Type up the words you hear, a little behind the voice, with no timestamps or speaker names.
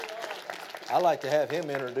I like to have him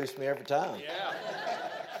introduce me every time. Yeah.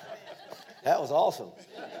 That was awesome.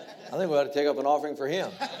 I think we ought to take up an offering for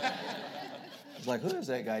him. It's like, who is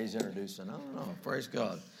that guy he's introducing? I don't know. Praise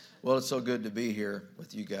God. Well, it's so good to be here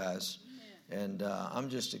with you guys. And I'm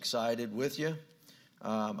just excited with you.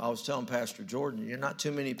 I was telling Pastor Jordan, you're not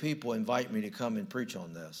too many people invite me to come and preach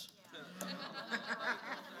on this.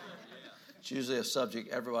 It's usually a subject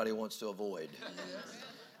everybody wants to avoid.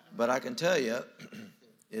 But I can tell you,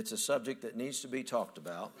 it's a subject that needs to be talked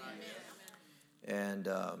about. And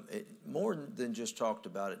more than just talked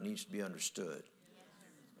about, it needs to be understood.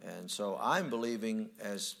 And so I'm believing,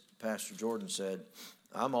 as Pastor Jordan said,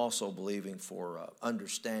 I'm also believing for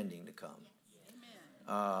understanding to come.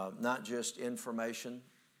 Not just information.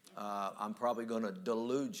 I'm probably going to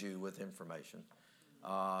delude you with information.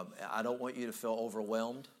 I don't want you to feel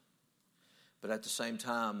overwhelmed. But at the same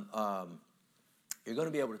time, you're going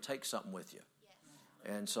to be able to take something with you.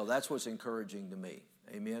 And so that's what's encouraging to me.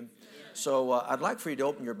 Amen. So I'd like for you to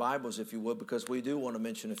open your Bibles, if you would, because we do want to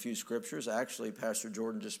mention a few scriptures. Actually, Pastor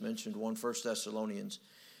Jordan just mentioned 1 Thessalonians.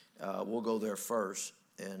 We'll go there first,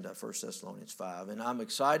 and 1 Thessalonians 5. And I'm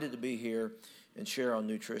excited to be here and share on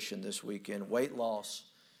nutrition this weekend, weight loss,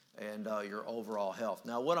 and your overall health.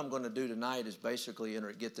 Now, what I'm going to do tonight is basically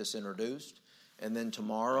get this introduced, and then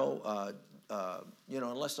tomorrow,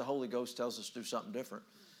 unless the Holy Ghost tells us to do something different,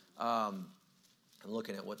 I'm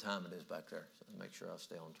looking at what time it is back there, so make sure I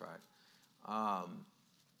stay on track.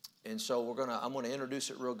 And so I'm going to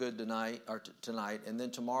introduce it real good tonight, and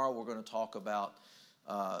then tomorrow we're going to talk about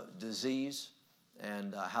disease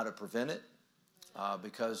and how to prevent it,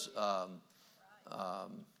 because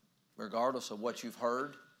regardless of what you've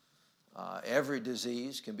heard, every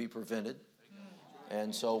disease can be prevented.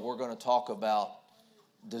 And so we're going to talk about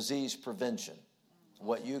disease prevention,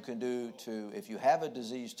 what you can do to, if you have a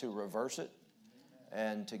disease, to reverse it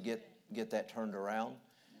and to get that turned around.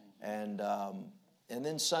 And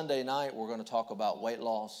then Sunday night we're going to talk about weight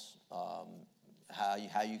loss,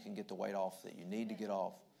 how you can get the weight off that you need to get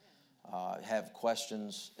off. Have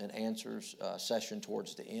questions and answers session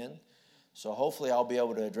towards the end. So hopefully I'll be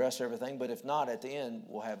able to address everything. But if not, at the end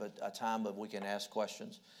we'll have a time that we can ask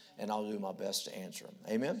questions, and I'll do my best to answer them.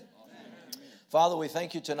 Amen? Father, we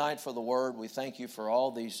thank you tonight for the word. We thank you for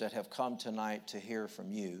all these that have come tonight to hear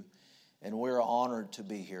from you. And we're honored to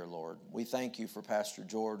be here, Lord. We thank you for Pastor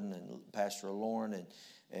Jordan and Pastor Lauren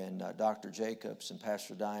and Dr. Jacobs and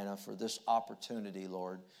Pastor Diana for this opportunity,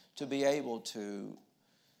 Lord, to be able to,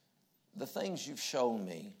 the things you've shown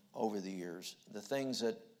me over the years, the things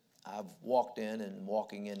that I've walked in and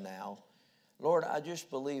walking in now, Lord, I just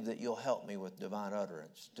believe that you'll help me with divine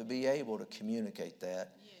utterance to be able to communicate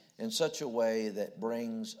that in such a way that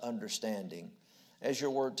brings understanding. As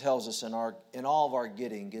your word tells us, in all of our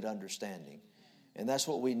getting, get understanding. And that's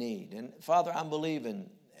what we need. And Father, I'm believing,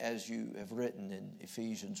 as you have written in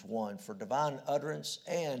Ephesians 1, for divine utterance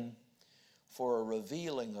and for a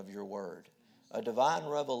revealing of your word, a divine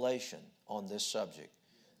revelation on this subject.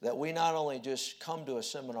 That we not only just come to a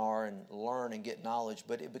seminar and learn and get knowledge,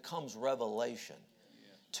 but it becomes revelation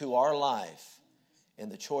to our life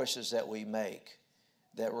and the choices that we make.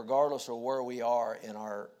 That regardless of where we are in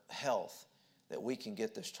our health, that we can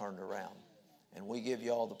get this turned around. And we give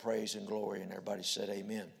you all the praise and glory, and everybody said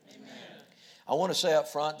amen. Amen. I want to say up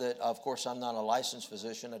front that, of course, I'm not a licensed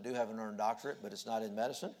physician. I do have an earned doctorate, but it's not in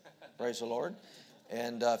medicine. Praise the Lord.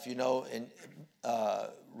 And if you know,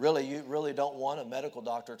 you really don't want a medical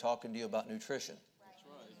doctor talking to you about nutrition. That's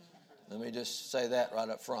right. Let me just say that right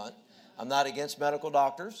up front. I'm not against medical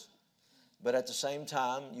doctors. But at the same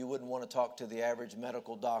time, you wouldn't want to talk to the average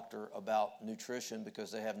medical doctor about nutrition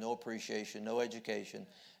because they have no appreciation, no education,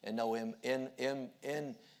 and no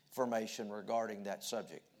information regarding that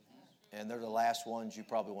subject. And they're the last ones you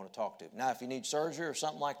probably want to talk to. Now, if you need surgery or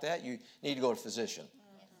something like that, you need to go to a physician.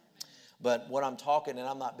 But what I'm talking, and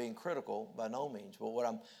I'm not being critical by no means, but what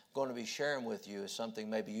I'm going to be sharing with you is something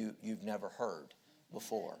maybe you've never heard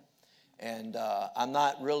before. And I'm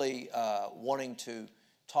not really wanting to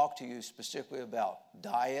talk to you specifically about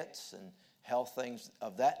diets and health things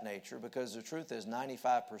of that nature, because the truth is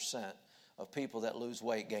 95% of people that lose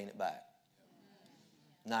weight gain it back.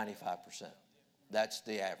 95%. That's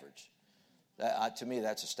the average. To me,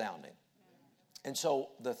 that's astounding. And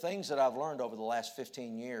so the things that I've learned over the last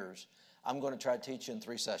 15 years, I'm going to try to teach you in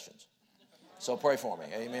 3 sessions. So pray for me.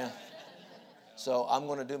 Amen. So I'm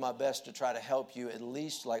going to do my best to try to help you, at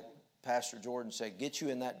least like Pastor Jordan said, get you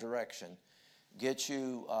in that direction. Get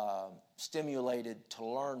you stimulated to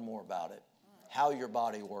learn more about it, how your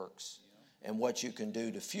body works, and what you can do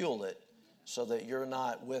to fuel it so that you're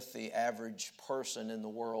not with the average person in the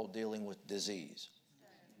world dealing with disease.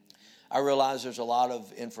 I realize there's a lot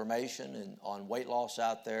of information on weight loss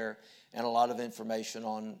out there and a lot of information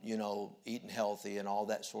on, eating healthy and all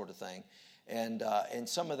that sort of thing. And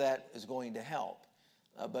some of that is going to help.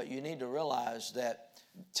 But you need to realize that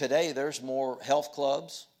today there's more health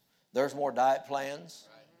clubs, there's more diet plans,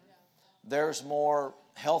 there's more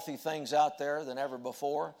healthy things out there than ever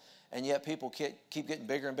before, and yet people keep getting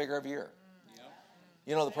bigger and bigger every year.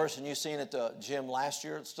 The person you seen at the gym last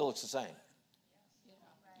year, it still looks the same.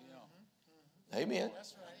 Amen.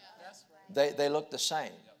 They look the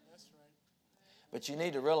same. But you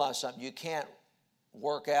need to realize something. You can't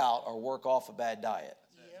work out or work off a bad diet.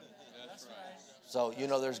 So,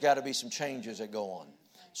 there's got to be some changes that go on.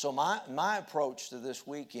 So my approach to this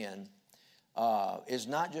weekend is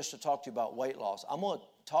not just to talk to you about weight loss. I'm going to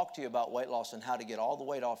talk to you about weight loss and how to get all the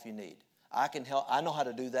weight off you need. I can help. I know how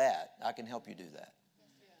to do that. I can help you do that.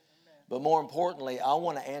 But more importantly, I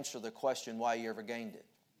want to answer the question why you ever gained it.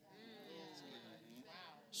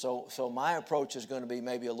 So my approach is going to be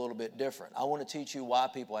maybe a little bit different. I want to teach you why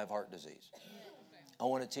people have heart disease. I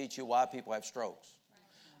want to teach you why people have strokes.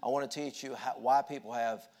 I want to teach you why people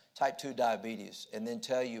have type 2 diabetes and then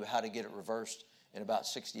tell you how to get it reversed in about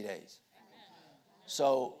 60 days.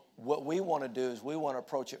 So what we want to do is we want to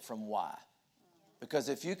approach it from why. Because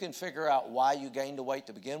if you can figure out why you gained the weight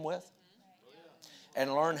to begin with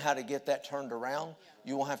and learn how to get that turned around,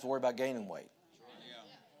 you won't have to worry about gaining weight.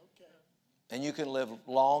 And you can live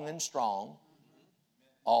long and strong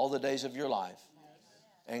all the days of your life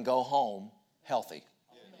and go home healthy.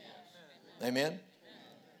 Amen?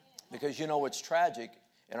 Because what's tragic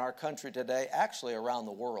in our country today, actually around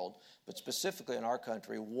the world, but specifically in our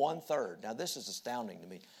country, 1/3. Now this is astounding to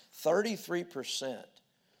me. 33%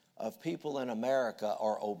 of people in America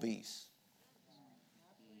are obese.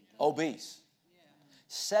 Obese.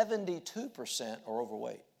 72% are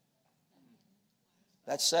overweight.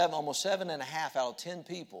 That's almost 7.5 out of 10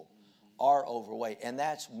 people are overweight. And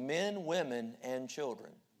that's men, women, and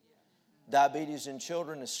children. Diabetes in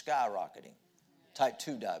children is skyrocketing. Type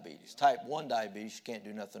 2 diabetes. Type 1 diabetes you can't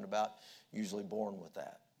do nothing about, usually born with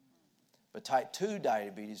that. But type 2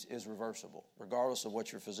 diabetes is reversible. Regardless of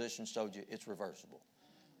what your physicians told you, it's reversible.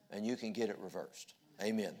 And you can get it reversed.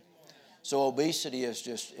 Amen. So obesity is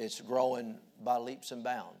it's growing by leaps and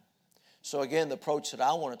bounds. So again, the approach that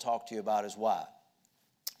I want to talk to you about is why.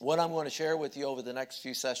 What I'm going to share with you over the next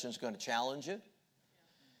few sessions is going to challenge you.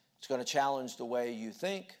 It's going to challenge the way you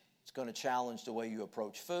think. It's going to challenge the way you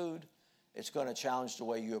approach food. It's going to challenge the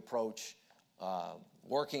way you approach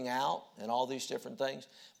working out and all these different things.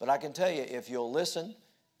 But I can tell you, if you'll listen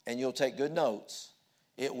and you'll take good notes,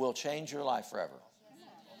 it will change your life forever.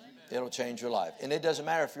 It'll change your life. And it doesn't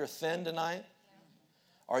matter if you're thin tonight,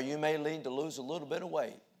 or you may need to lose a little bit of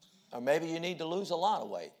weight, or maybe you need to lose a lot of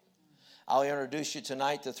weight. I'll introduce you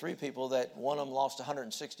tonight to 3 people that one of them lost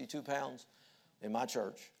 162 pounds in my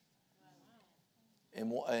church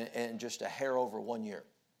in just a hair over 1 year.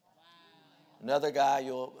 Another guy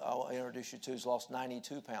I'll introduce you to has lost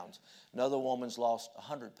 92 pounds. Another woman's lost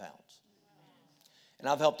 100 pounds. And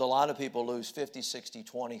I've helped a lot of people lose 50, 60,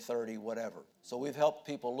 20, 30, whatever. So we've helped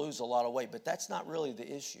people lose a lot of weight, but that's not really the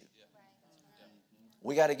issue.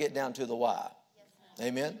 We got to get down to the why.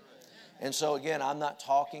 Amen? And so again, I'm not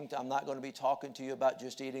going to be talking to you about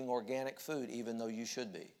just eating organic food, even though you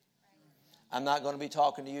should be. I'm not going to be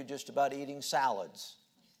talking to you just about eating salads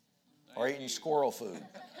or eating squirrel food.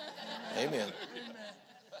 Amen.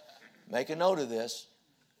 Make a note of this.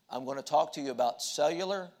 I'm going to talk to you about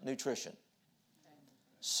cellular nutrition.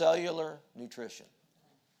 Cellular nutrition.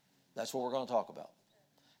 That's what we're going to talk about.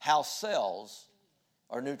 How cells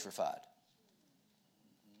are nutrified.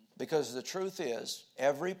 Because the truth is,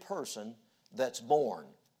 every person that's born,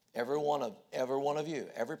 every one of you,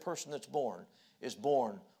 every person that's born is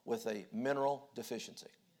born with a mineral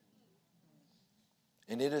deficiency.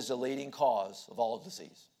 And it is the leading cause of all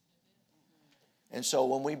disease. And so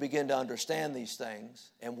when we begin to understand these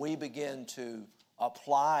things and we begin to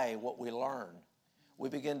apply what we learn, we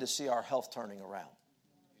begin to see our health turning around.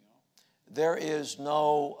 There is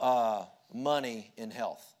no money in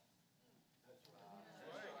health.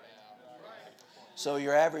 So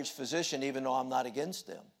your average physician, even though I'm not against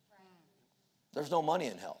them, there's no money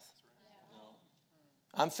in health.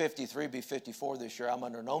 I'm 53, be 54 this year. I'm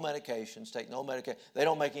under no medications, take no medication. They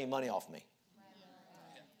don't make any money off me.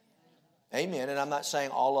 Amen. And I'm not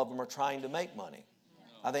saying all of them are trying to make money.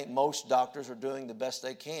 I think most doctors are doing the best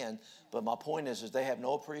they can. But my point is they have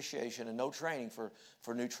no appreciation and no training for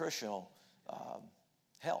nutritional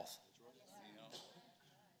health.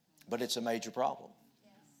 But it's a major problem.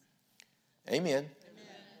 Amen.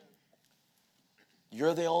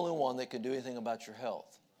 You're the only one that can do anything about your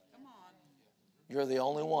health. You're the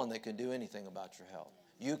only one that can do anything about your health.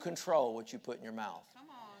 You control what you put in your mouth. Come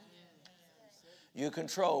on. You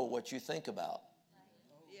control what you think about.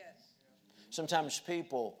 Yes. Sometimes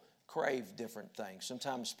people crave different things.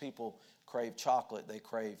 Sometimes people crave chocolate. They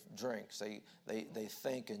crave drinks. They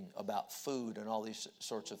think about food and all these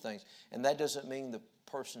sorts of things. And that doesn't mean the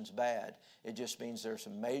person's bad. It just means there's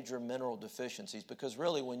some major mineral deficiencies. Because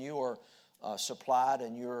really, when you are supplied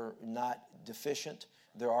and you're not deficient,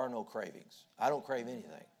 there are no cravings. I don't crave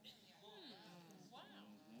anything.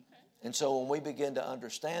 And so when we begin to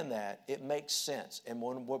understand that, it makes sense. And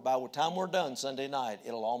by the time we're done Sunday night,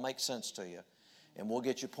 it'll all make sense to you. And we'll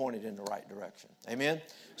get you pointed in the right direction. Amen?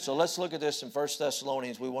 So let's look at this in 1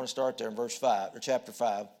 Thessalonians. We want to start there in verse 5, or chapter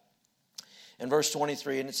 5. In verse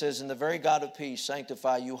 23, and it says, "And the very God of peace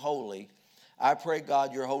sanctify you wholly. I pray,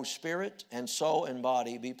 God, your whole spirit and soul and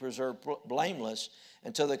body be preserved blameless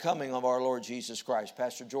until the coming of our Lord Jesus Christ."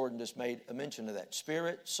 Pastor Jordan just made a mention of that.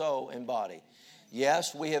 Spirit, soul, and body.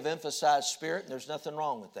 Yes, we have emphasized spirit, and there's nothing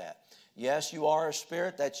wrong with that. Yes, you are a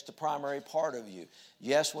spirit. That's the primary part of you.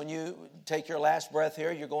 Yes, when you take your last breath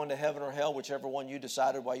here, you're going to heaven or hell, whichever one you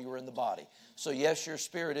decided while you were in the body. So yes, your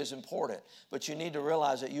spirit is important. But you need to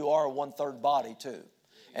realize that you are a one-third body too.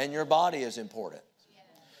 And your body is important.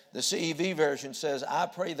 The CEV version says, "I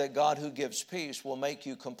pray that God who gives peace will make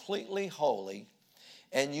you completely holy,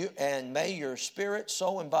 and may your spirit,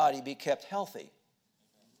 soul, and body be kept healthy."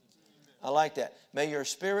 I like that. May your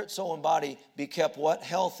spirit, soul, and body be kept what?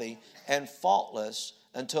 Healthy and faultless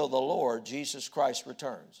until the Lord Jesus Christ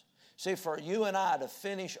returns. See, for you and I to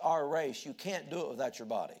finish our race, you can't do it without your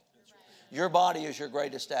body. Your body is your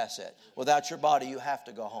greatest asset. Without your body, you have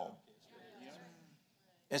to go home.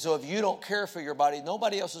 And so if you don't care for your body,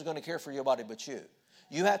 nobody else is going to care for your body but you.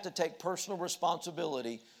 You have to take personal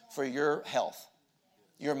responsibility for your health.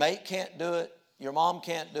 Your mate can't do it. Your mom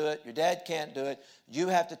can't do it. Your dad can't do it. You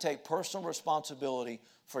have to take personal responsibility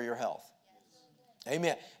for your health.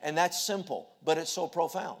 Amen. And that's simple, but it's so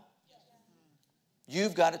profound.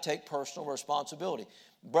 You've got to take personal responsibility.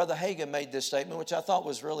 Brother Hagin made this statement, which I thought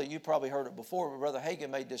was really, you probably heard it before, but Brother Hagin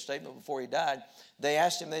made this statement before he died. They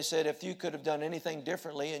asked him, they said, if you could have done anything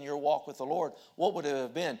differently in your walk with the Lord, what would it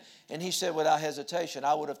have been? And he said, without hesitation,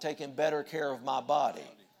 I would have taken better care of my body.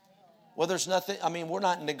 Well, there's nothing, we're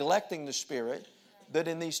not neglecting the spirit, but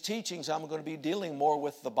in these teachings, I'm going to be dealing more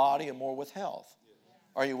with the body and more with health.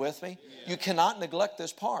 Are you with me? You cannot neglect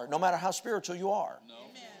this part, no matter how spiritual you are.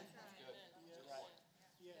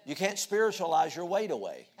 You can't spiritualize your weight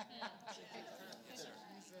away.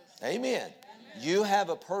 Amen. You have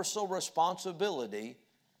a personal responsibility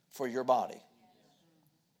for your body.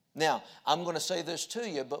 Now, I'm going to say this to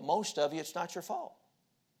you, but most of you, it's not your fault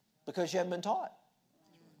because you haven't been taught.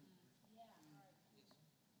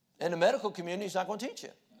 And the medical community is not going to teach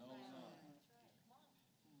you.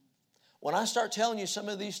 When I start telling you some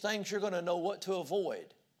of these things, you're going to know what to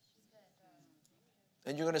avoid.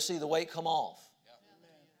 And you're going to see the weight come off.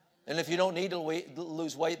 And if you don't need to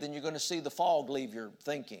lose weight, then you're going to see the fog leave your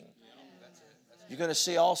thinking. You're going to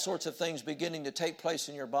see all sorts of things beginning to take place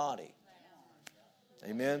in your body.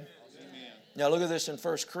 Amen? Now look at this in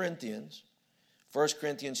 1 Corinthians. 1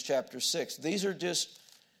 Corinthians chapter 6. These are just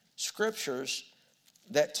scriptures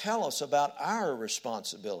that tell us about our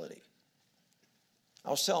responsibility. I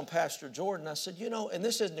was telling Pastor Jordan, I said, and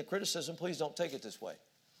this isn't a criticism, please don't take it this way.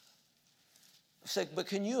 I said, but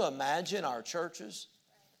can you imagine our churches?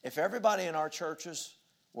 If everybody in our churches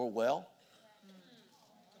were well,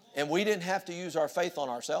 and we didn't have to use our faith on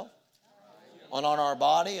ourselves, on our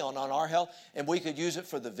body, on our health, and we could use it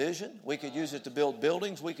for the vision, we could use it to build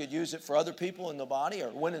buildings, we could use it for other people in the body or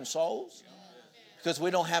winning souls, because we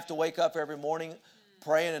don't have to wake up every morning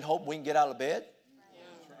praying and hope we can get out of bed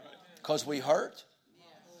because we hurt.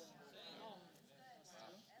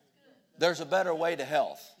 There's a better way to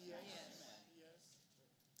health.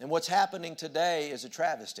 And what's happening today is a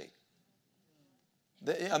travesty.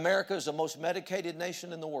 America is the most medicated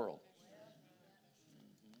nation in the world.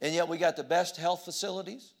 And yet we got the best health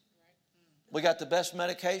facilities. We got the best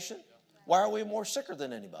medication. Why are we more sicker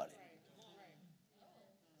than anybody?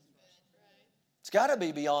 It's got to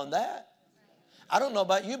be beyond that. I don't know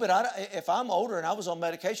about you, but if I'm older and I was on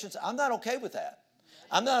medications, I'm not okay with that.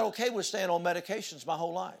 I'm not okay with staying on medications my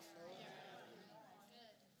whole life.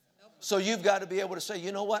 So you've got to be able to say,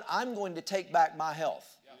 you know what? I'm going to take back my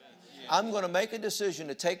health. I'm going to make a decision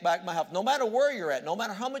to take back my health. No matter where you're at, no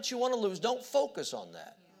matter how much you want to lose, don't focus on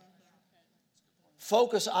that.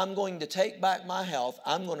 Focus, I'm going to take back my health.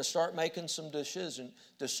 I'm going to start making some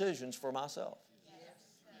decisions for myself.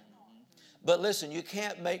 But listen, you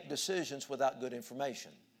can't make decisions without good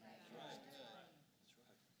information.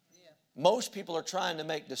 Most people are trying to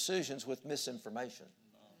make decisions with misinformation.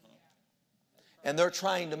 And they're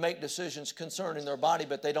trying to make decisions concerning their body,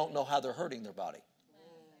 but they don't know how they're hurting their body.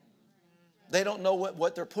 They don't know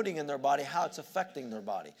what they're putting in their body, how it's affecting their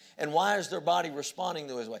body. And why is their body responding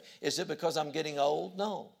this way? Is it because I'm getting old?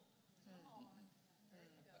 No.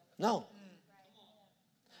 No.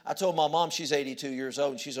 I told my mom, she's 82 years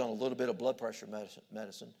old, and she's on a little bit of blood pressure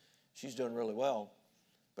medicine. She's doing really well.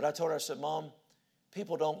 But I told her, I said, Mom,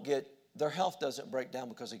 people don't get, their health doesn't break down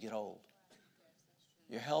because they get old.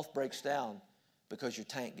 Your health breaks down because your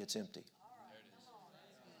tank gets empty.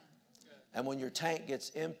 And when your tank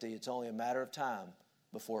gets empty, it's only a matter of time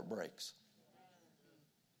before it breaks.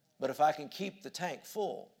 But if I can keep the tank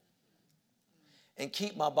full and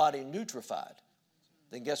keep my body nutrified,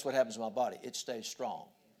 then guess what happens to my body? It stays strong.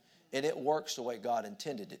 And it works the way God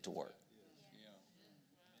intended it to work.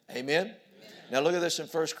 Amen? Now look at this in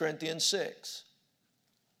 1 Corinthians 6.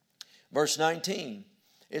 Verse 19.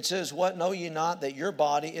 It says, what know ye not, that your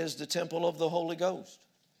body is the temple of the Holy Ghost,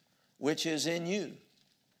 which is in you,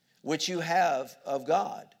 which you have of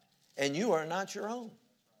God, and you are not your own.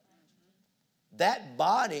 That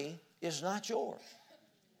body is not yours.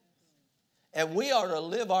 And we are to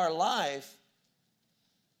live our life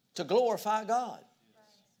to glorify God.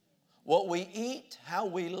 What we eat, how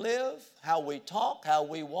we live, how we talk, how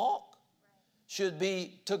we walk should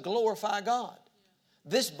be to glorify God.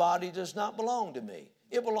 This body does not belong to me.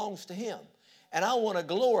 It belongs to Him. And I want to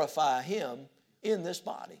glorify Him in this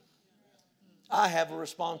body. I have a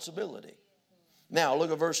responsibility. Now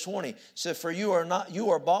look at verse 20. It says, for you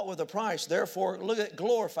are bought with a price. Therefore, look at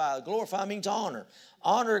glorify. Glorify means honor.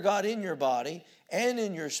 Honor God in your body and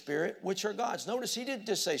in your spirit, which are God's. Notice He didn't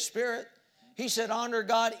just say spirit. He said honor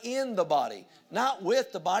God in the body. Not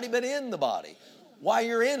with the body, but in the body. While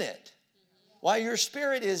you're in it. While your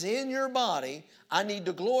spirit is in your body, I need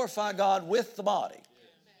to glorify God with the body.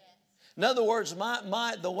 In other words,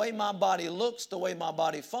 the way my body looks, the way my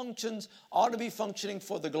body functions, ought to be functioning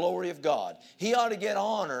for the glory of God. He ought to get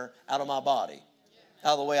honor out of my body,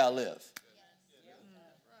 out of the way I live.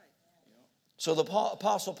 So the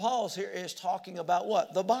Apostle Paul here is talking about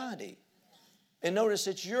what? The body. And notice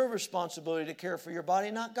it's your responsibility to care for your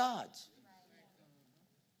body, not God's.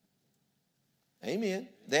 Amen.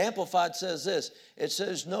 The Amplified says this. It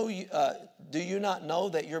says, do you not know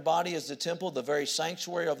that your body is the temple, the very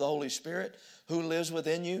sanctuary of the Holy Spirit who lives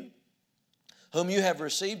within you, whom you have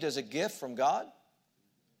received as a gift from God?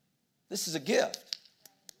 This is a gift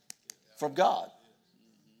from God.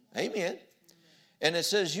 Amen. And it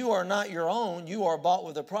says, you are not your own. You are bought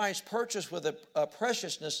with a price, purchased with a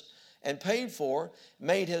preciousness and paid for,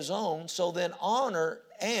 made His own. So then honor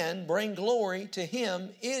and bring glory to Him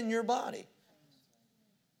in your body.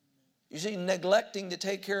 You see, neglecting to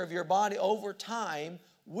take care of your body over time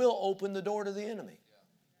will open the door to the enemy.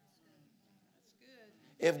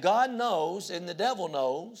 If God knows and the devil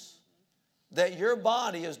knows that your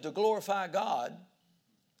body is to glorify God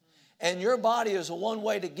and your body is a one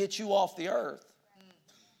way to get you off the earth,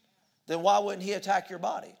 then why wouldn't he attack your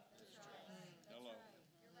body?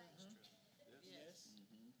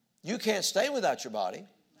 You can't stay without your body.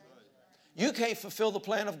 You can't fulfill the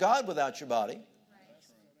plan of God without your body.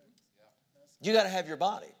 You got to have your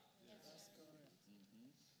body.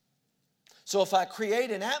 So if I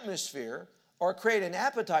create an atmosphere or create an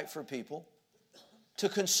appetite for people to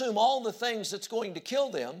consume all the things that's going to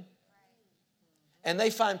kill them, and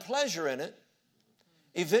they find pleasure in it,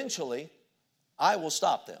 eventually I will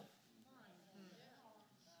stop them.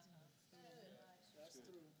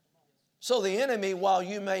 So the enemy, while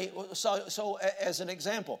you may, so as an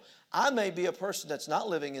example, I may be a person that's not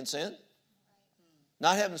living in sin,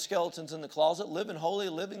 not having skeletons in the closet, living holy,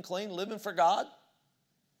 living clean, living for God.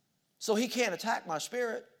 So he can't attack my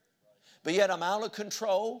spirit. But yet I'm out of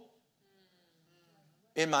control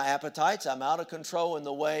in my appetites. I'm out of control in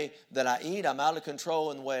the way that I eat. I'm out of control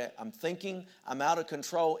in the way I'm thinking. I'm out of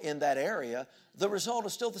control in that area. The result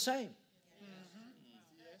is still the same.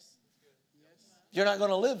 You're not going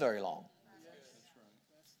to live very long.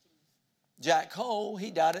 Jack Cole, he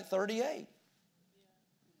died at 38.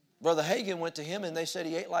 Brother Hagin went to him and they said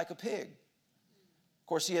he ate like a pig. Of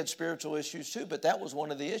course, he had spiritual issues too, but that was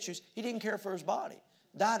one of the issues. He didn't care for his body.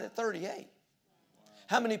 Died at 38.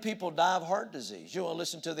 How many people die of heart disease? You don't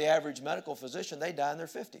listen to the average medical physician, they die in their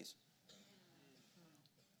 50s.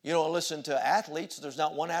 You don't listen to athletes, there's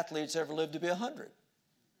not one athlete that's ever lived to be 100.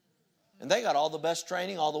 And they got all the best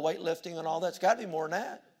training, all the weightlifting and all that. It's got to be more than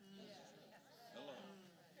that.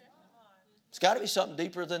 It's got to be something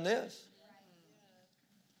deeper than this.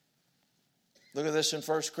 Look at this in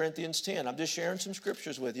 1 Corinthians 10. I'm just sharing some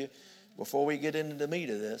scriptures with you before we get into the meat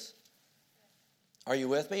of this. Are you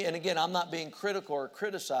with me? And again, I'm not being critical or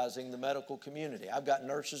criticizing the medical community. I've got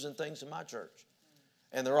nurses and things in my church.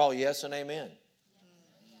 And they're all yes and amen.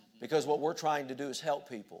 Because what we're trying to do is help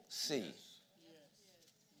people see.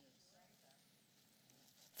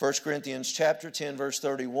 1 Corinthians chapter 10, verse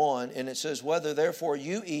 31, and it says, whether therefore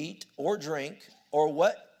you eat or drink or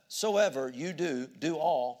whatsoever you do, do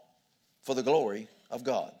all for the glory of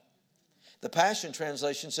God. The Passion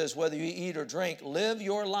Translation says, whether you eat or drink, live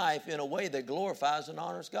your life in a way that glorifies and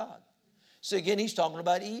honors God. So again, he's talking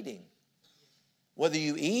about eating. Whether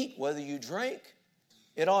you eat, whether you drink,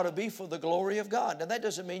 it ought to be for the glory of God. Now, that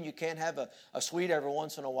doesn't mean you can't have a sweet every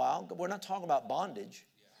once in a while. We're not talking about bondage.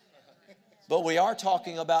 But we are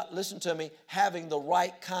talking about, listen to me, having the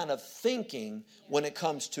right kind of thinking when it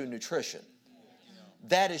comes to nutrition.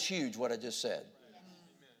 That is huge, what I just said.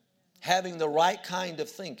 Having the right kind of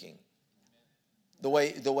thinking. The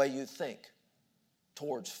way you think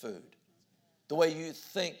towards food. The way you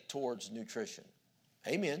think towards nutrition.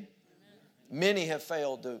 Amen. Many have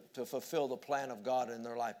failed to fulfill the plan of God in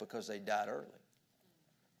their life because they died early.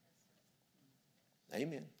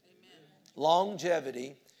 Amen.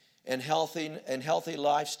 Longevity and healthy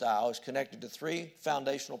lifestyle is connected to three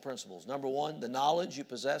foundational principles. Number one, the knowledge you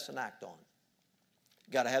possess and act on.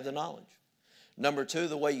 You've got to have the knowledge. Number two,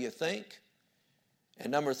 the way you think.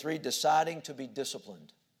 And number three, deciding to be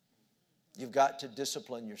disciplined. You've got to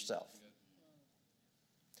discipline yourself.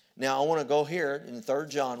 Now, I want to go here in 3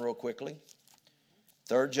 John real quickly.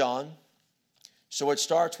 3 John. So it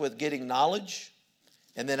starts with getting knowledge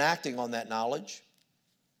and then acting on that knowledge.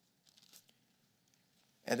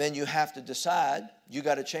 And then you have to decide. You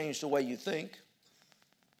got to change the way you think.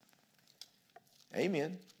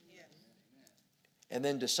 Amen. And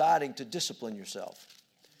then deciding to discipline yourself.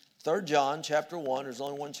 3 John chapter 1, there's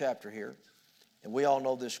only one chapter here. And we all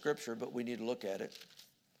know this scripture, but we need to look at it.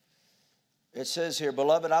 It says here,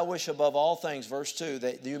 beloved, I wish above all things, verse 2,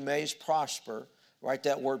 that you may prosper. Write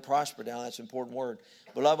that word prosper down, that's an important word.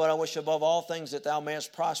 Beloved, I wish above all things that thou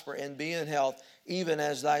mayest prosper and be in health, even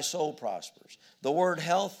as thy soul prospers. The word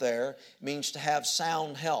health there means to have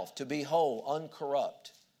sound health, to be whole,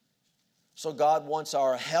 uncorrupt. So God wants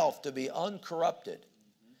our health to be uncorrupted.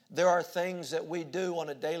 There are things that we do on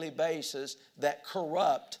a daily basis that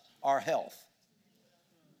corrupt our health.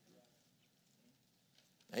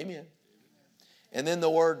 Amen. And then the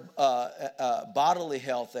word bodily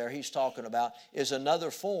health there he's talking about is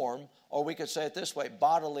another form, or we could say it this way,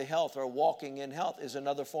 bodily health or walking in health is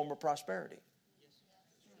another form of prosperity.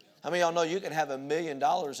 How many of y'all know you can have $1 million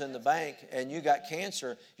in the bank and you got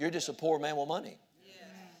cancer, you're just a poor man with money?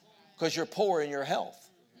 Because you're poor in your health.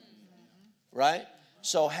 Right?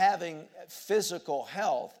 So having physical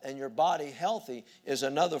health and your body healthy is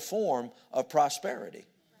another form of prosperity.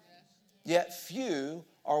 Yet few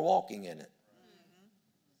are walking in it.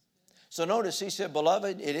 So notice he said,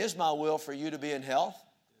 beloved, it is my will for you to be in health,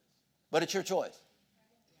 but it's your choice.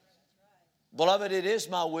 Beloved, it is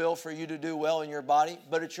my will for you to do well in your body,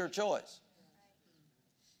 but it's your choice.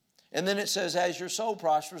 And then it says, as your soul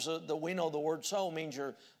prospers, we know the word soul means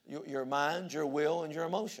your mind, your will, and your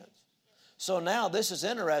emotions. So now this is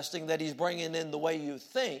interesting that he's bringing in the way you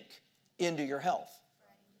think into your health.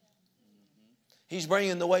 He's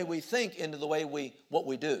bringing the way we think into the way what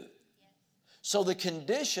we do. So the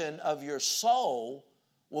condition of your soul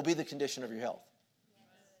will be the condition of your health.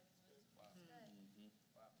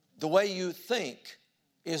 The way you think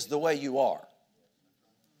is the way you are.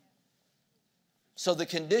 So the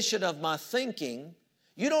condition of my thinking,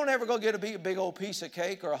 you don't ever go get a big old piece of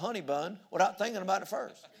cake or a honey bun without thinking about it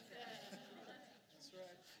first.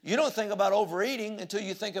 You don't think about overeating until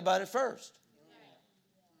you think about it first.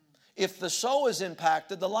 If the soul is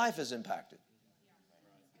impacted, the life is impacted.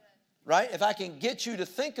 Right? If I can get you to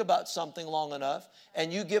think about something long enough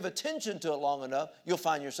and you give attention to it long enough, you'll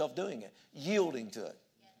find yourself doing it, yielding to it.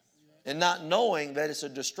 And not knowing that it's a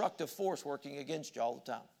destructive force working against you all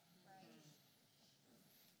the time.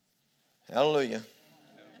 Hallelujah.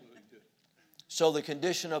 So the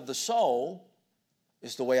condition of the soul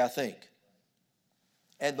is the way I think.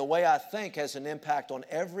 And the way I think has an impact on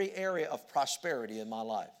every area of prosperity in my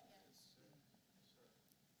life.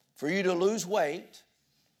 For you to lose weight,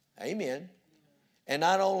 amen, and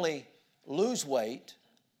not only lose weight,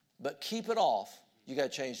 but keep it off, you got to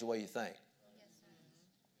change the way you think.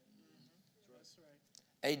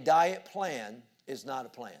 A diet plan is not a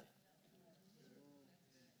plan.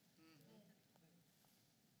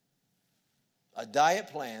 A diet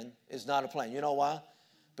plan is not a plan. You know why?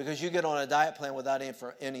 Because you get on a diet plan without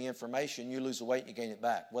any information, you lose the weight and you gain it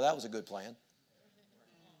back. Well, that was a good plan.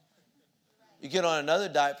 You get on another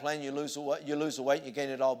diet plan, you lose the weight and you gain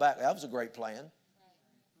it all back. That was a great plan.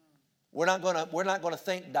 We're not going to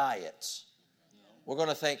think diets. We're going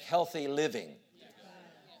to think healthy living,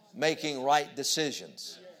 making right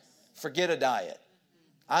decisions. Forget a diet.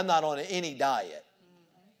 I'm not on any diet,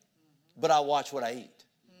 but I watch what I eat.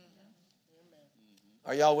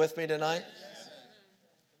 Are y'all with me tonight?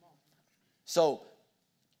 So,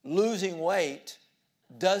 losing weight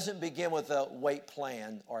doesn't begin with a weight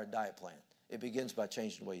plan or a diet plan. It begins by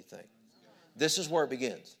changing the way you think. This is where it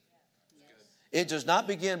begins. It does not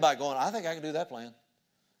begin by going, I think I can do that plan.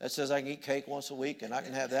 That says I can eat cake once a week and I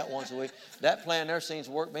can have that once a week. That plan there seems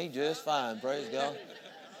to work me just fine, praise God.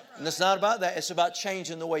 And it's not about that. It's about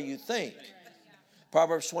changing the way you think.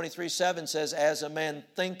 Proverbs 23:7 says, as a man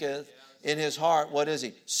thinketh in his heart, what is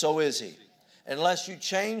he? So is he. Unless you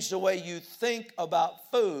change the way you think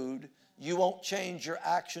about food, you won't change your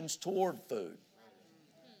actions toward food.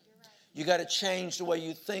 You got to change the way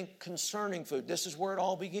you think concerning food. This is where it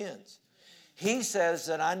all begins. He says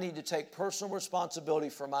that I need to take personal responsibility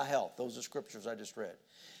for my health. Those are scriptures I just read.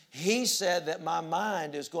 He said that my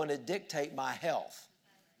mind is going to dictate my health.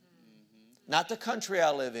 Not the country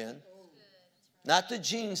I live in. Not the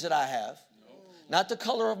genes that I have. Not the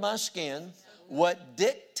color of my skin. What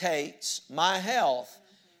dictates my health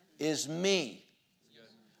is me.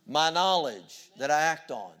 My knowledge that I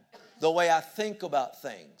act on. The way I think about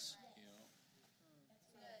things.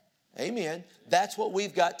 Amen. That's what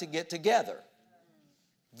we've got to get together.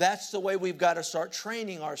 That's the way we've got to start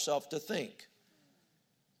training ourselves to think.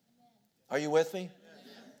 Are you with me?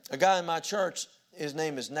 A guy in my church, his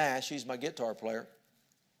name is Nash. He's my guitar player.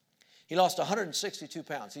 He lost 162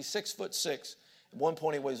 pounds. He's 6'6". At one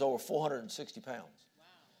point, he weighs over 460 pounds.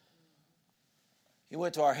 He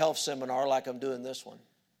went to our health seminar like I'm doing this one.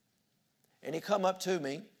 And he come up to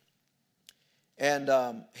me, and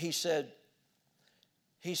he said,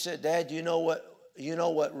 Dad, you know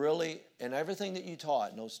what really, and everything that you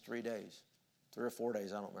taught in those 3 days, 3 or 4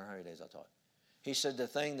 days, I don't remember how many days I taught. He said, the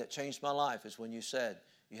thing that changed my life is when you said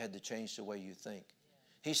you had to change the way you think.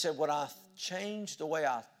 He said, when I changed the way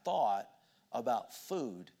I thought about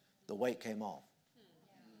food, the weight came off.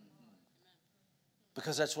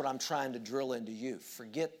 Because that's what I'm trying to drill into you.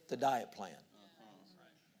 Forget the diet plan.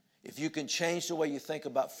 If you can change the way you think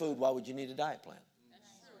about food, why would you need a diet plan?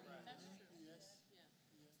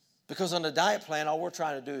 Because on the diet plan, all we're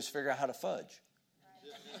trying to do is figure out how to fudge.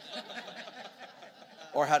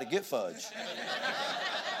 Or how to get fudge.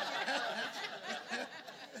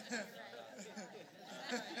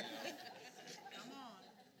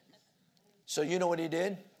 So you know what he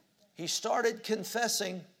did? He started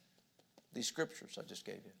confessing these scriptures I just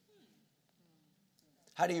gave you.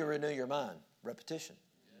 How do you renew your mind? Repetition.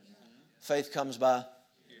 Faith comes by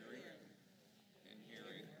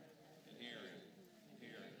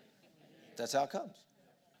that's how it comes.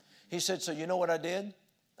 He said, so you know what I did?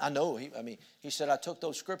 I know. He said, I took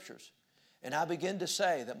those scriptures and I began to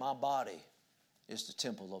say that my body is the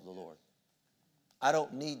temple of the Lord. I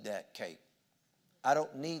don't need that cake. I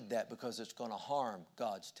don't need that because it's going to harm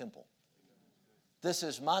God's temple. This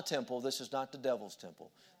is my temple. This is not the devil's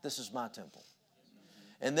temple. This is my temple.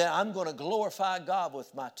 And then I'm going to glorify God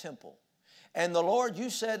with my temple. And the Lord, you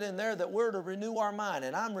said in there that we're to renew our mind.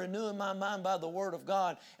 And I'm renewing my mind by the word of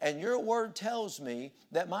God. And your word tells me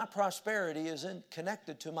that my prosperity is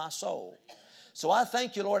connected to my soul. So I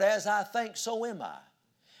thank you, Lord, as I think, so am I.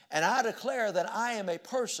 And I declare that I am a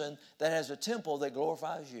person that has a temple that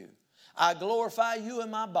glorifies you. I glorify you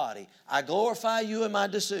in my body. I glorify you in my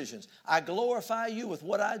decisions. I glorify you with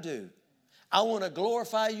what I do. I want to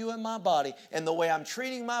glorify you in my body. And the way I'm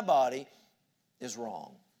treating my body is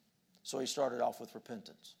wrong. So he started off with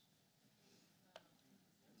repentance.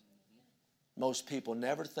 Most people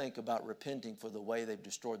never think about repenting for the way they've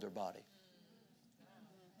destroyed their body.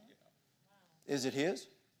 Is it his?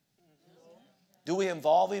 Do we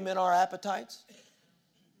involve him in our appetites?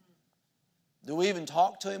 Do we even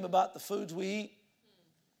talk to him about the foods we eat?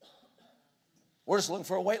 We're just looking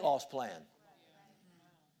for a weight loss plan.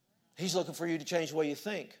 He's looking for you to change the way you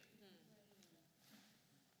think.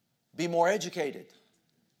 Be more educated.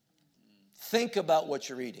 Think about what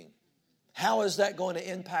you're eating. How is that going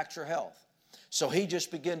to impact your health? So he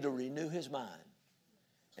just began to renew his mind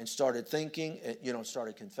and started thinking,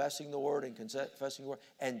 started confessing the word and confessing the word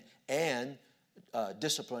and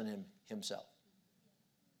disciplining himself.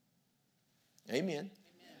 Amen.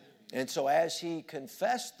 And so as he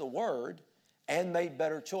confessed the word and made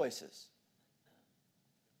better choices,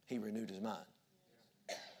 he renewed his mind.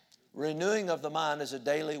 Renewing of the mind is a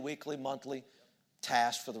daily, weekly, monthly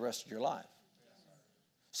task for the rest of your life.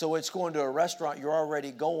 So it's going to a restaurant, you're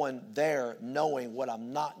already going there knowing what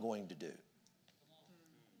I'm not going to do.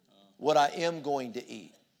 What I am going to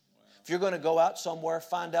eat. If you're going to go out somewhere,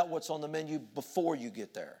 find out what's on the menu before you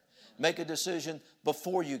get there. Make a decision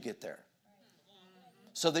before you get there,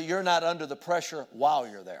 so that you're not under the pressure while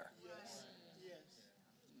you're there.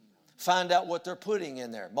 Find out what they're putting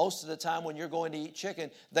in there. Most of the time when you're going to eat chicken,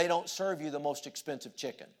 they don't serve you the most expensive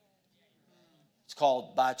chicken. It's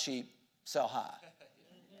called buy cheap, sell high.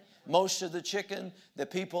 Most of the chicken that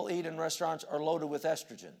people eat in restaurants are loaded with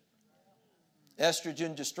estrogen.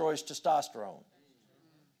 Estrogen destroys testosterone.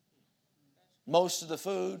 Most of the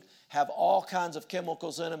food have all kinds of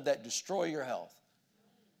chemicals in them that destroy your health.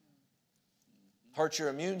 Hurt your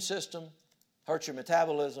immune system, hurt your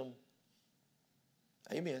metabolism.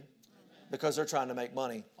 Amen. Because they're trying to make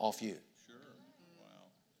money off you. Sure. Wow.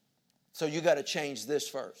 So you got to change this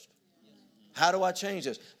first. How do I change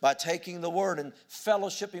this? By taking the Word and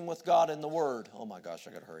fellowshipping with God in the Word. Oh my gosh,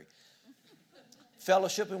 I got to hurry.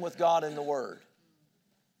 Fellowshipping with God in the Word.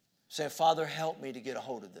 Saying, Father, help me to get a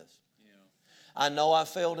hold of this. Yeah. I know I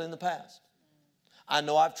failed in the past. I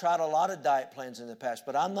know I've tried a lot of diet plans in the past,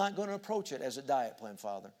 but I'm not going to approach it as a diet plan,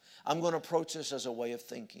 Father. I'm going to approach this as a way of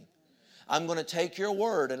thinking. I'm going to take your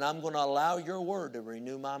Word and I'm going to allow your Word to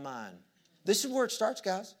renew my mind. This is where it starts,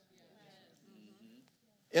 guys.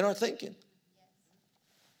 In our thinking.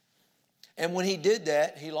 And when he did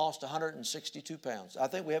that, he lost 162 pounds. I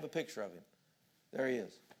think we have a picture of him. There he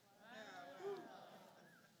is.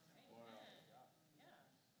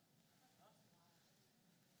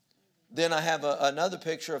 Then I have another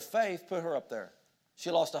picture of Faith. Put her up there. She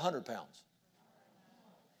lost 100 pounds.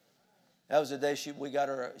 That was the day she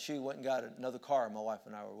went and got another car. My wife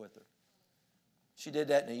and I were with her. She did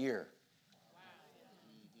that in a year.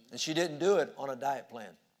 And she didn't do it on a diet plan.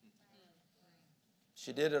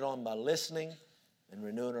 She did it by listening and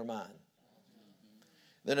renewing her mind.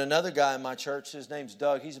 Then another guy in my church, his name's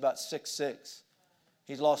Doug. He's about 6'6".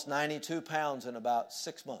 He's lost 92 pounds in about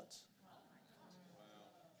 6 months.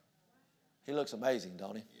 He looks amazing,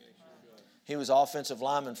 don't he? He was offensive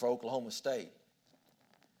lineman for Oklahoma State.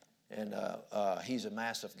 And he's a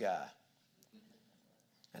massive guy.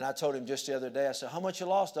 And I told him just the other day, I said, how much you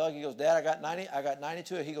lost, Doug? He goes, Dad, I got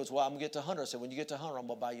 92. He goes, well, I'm going to get to 100. I said, when you get to 100, I'm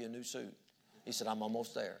going to buy you a new suit. He said, I'm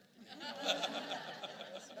almost there.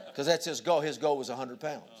 Because that's his goal. His goal was 100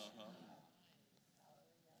 pounds.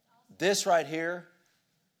 This right here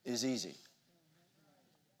is easy.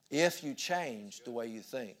 If you change the way you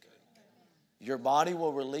think. Your body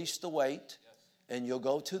will release the weight, and you'll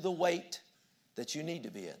go to the weight that you need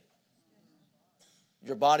to be in.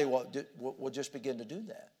 Your body will just begin to do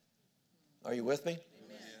that. Are you with me?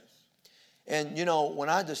 And, you know, when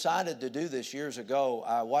I decided to do this years ago,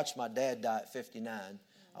 I watched my dad die at 59.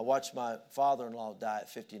 I watched my father-in-law die at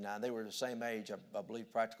 59. They were the same age, I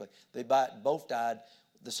believe, practically. They both died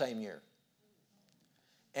the same year.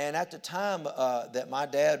 And at the time that my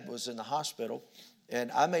dad was in the hospital,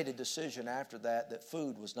 and I made a decision after that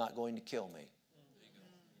food was not going to kill me.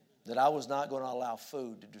 That I was not going to allow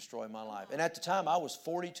food to destroy my life. And at the time, I was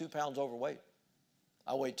 42 pounds overweight.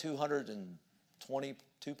 I weighed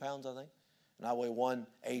 222 pounds, I think. And I weigh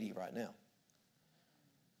 180 right now.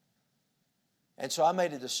 And so I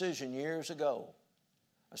made a decision years ago.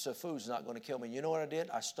 I said, food's not going to kill me. You know what I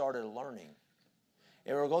did? I started learning.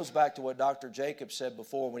 It goes back to what Dr. Jacob said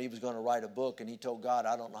before when he was going to write a book, and he told God,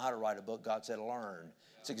 I don't know how to write a book. God said, learn.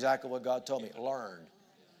 It's exactly what God told me, learn.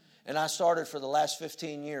 And I started for the last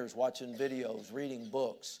 15 years watching videos, reading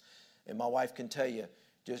books. And my wife can tell you,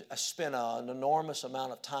 I spent an enormous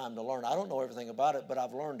amount of time to learn. I don't know everything about it, but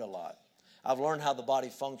I've learned a lot. I've learned how the body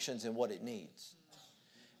functions and what it needs.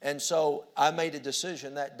 And so I made a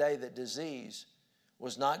decision that day that disease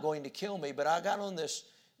was not going to kill me. But I got on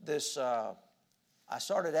I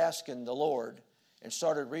started asking the Lord and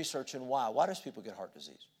started researching why. Why does people get heart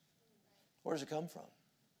disease? Where does it come from?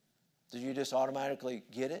 Do you just automatically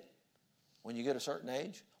get it when you get a certain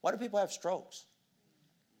age? Why do people have strokes?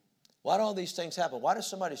 Why do all these things happen? Why does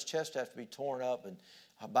somebody's chest have to be torn up and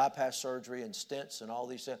bypass surgery and stents and all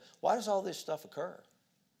these things? Why does all this stuff occur?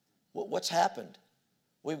 What's happened?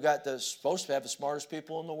 We've got supposed to have the smartest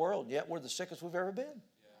people in the world, yet we're the sickest we've ever been.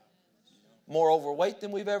 More overweight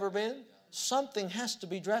than we've ever been. Something has to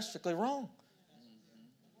be drastically wrong.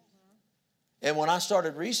 And when I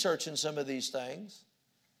started researching some of these things,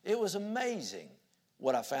 it was amazing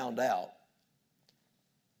what I found out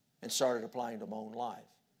and started applying to my own life.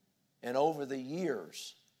 And over the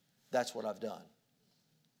years, that's what I've done.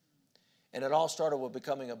 And it all started with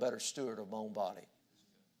becoming a better steward of my own body.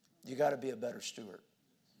 You got to be a better steward.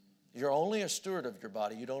 You're only a steward of your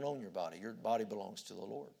body. You don't own your body. Your body belongs to the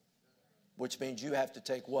Lord. Which means you have to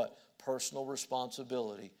take what? Personal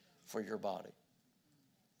responsibility for your body.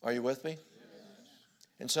 Are you with me?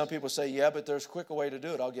 Yes. And some people say, yeah, but there's a quicker way to do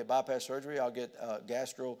it. I'll get bypass surgery. I'll get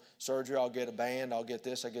gastro surgery. I'll get a band. I'll get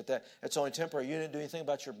this. I'll get that. It's only temporary. You didn't do anything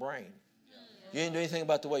about your brain. You didn't do anything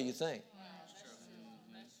about the way you think.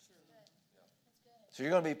 So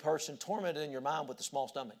you're going to be a person tormented in your mind with a small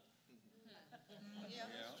stomach.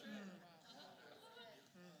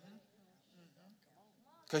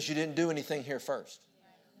 Because you didn't do anything here first.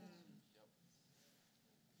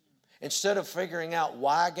 Instead of figuring out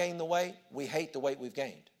why I gained the weight, we hate the weight we've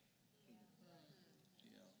gained.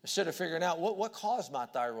 Instead of figuring out what caused my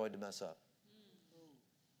thyroid to mess up.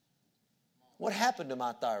 What happened to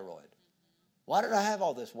my thyroid? Why did I have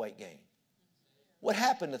all this weight gain? What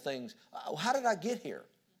happened to things? How did I get here?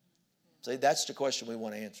 See, that's the question we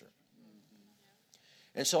want to answer.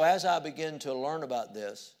 And so as I begin to learn about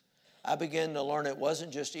this, I began to learn it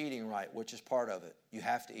wasn't just eating right, which is part of it. You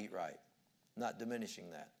have to eat right. I'm not diminishing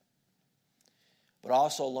that. But I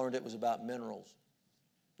also learned it was about minerals.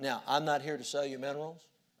 Now, I'm not here to sell you minerals.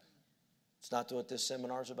 It's not what this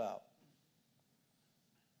seminar is about.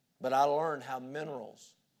 But I learned how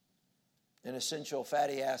minerals and essential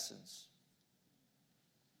fatty acids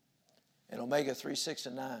and omega-3, 6,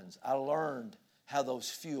 and 9s, I learned how those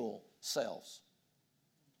fuel cells.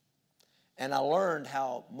 And I learned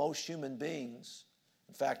how most human beings,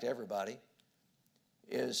 in fact everybody,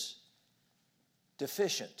 is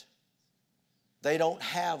deficient. They don't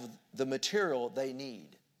have the material they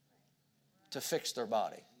need to fix their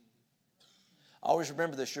body. Always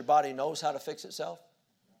remember this, your body knows how to fix itself.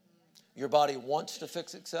 Your body wants to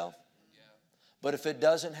fix itself. But if it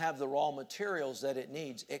doesn't have the raw materials that it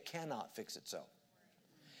needs, it cannot fix itself.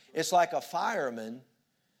 It's like a fireman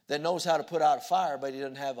that knows how to put out a fire, but he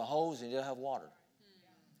doesn't have a hose and he doesn't have water.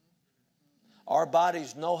 Our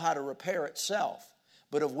bodies know how to repair itself.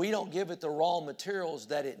 But if we don't give it the raw materials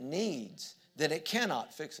that it needs, then it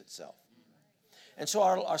cannot fix itself. And so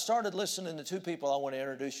I started listening to two people I want to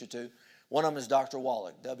introduce you to. One of them is Dr.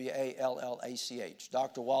 Wallach, W-A-L-L-A-C-H.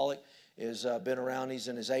 Dr. Wallach has been around. He's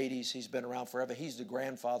in his 80s. He's been around forever. He's the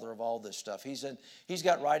grandfather of all this stuff. He's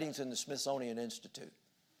got writings in the Smithsonian Institute.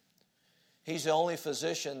 He's the only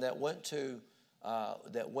physician that went to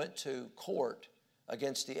court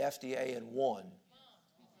against the FDA and won,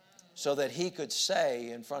 so that he could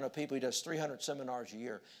say in front of people, he does 300 seminars a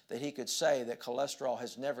year, that he could say that cholesterol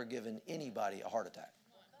has never given anybody a heart attack.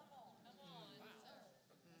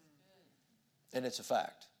 And it's a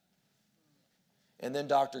fact. And then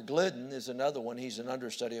Dr. Glidden is another one. He's an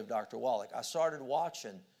understudy of Dr. Wallach. I started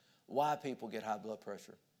watching why people get high blood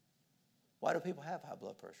pressure. Why do people have high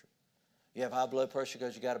blood pressure? You have high blood pressure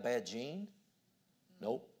because you got a bad gene?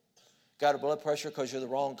 Nope. Got a blood pressure because you're the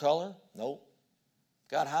wrong color? Nope.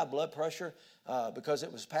 Got high blood pressure because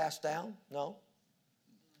it was passed down? No.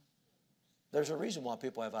 There's a reason why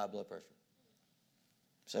people have high blood pressure.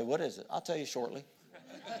 Say, what is it? I'll tell you shortly.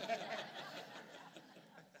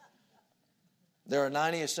 There are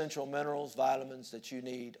 90 essential minerals, vitamins that you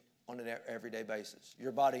need on an everyday basis.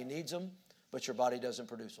 Your body needs them, but your body doesn't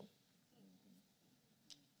produce them.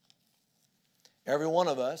 Every one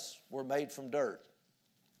of us, we're made from dirt.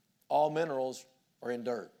 All minerals are in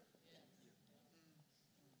dirt.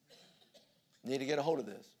 You need to get a hold of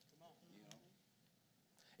this.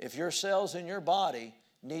 If your cells in your body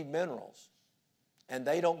need minerals, and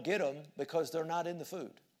they don't get them because they're not in the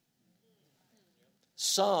food.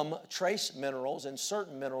 Some trace minerals and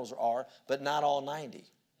certain minerals are, but not all 90.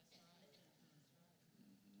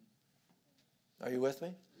 Are you with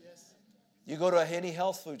me? Yes. You go to any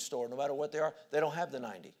health food store, no matter what they are, they don't have the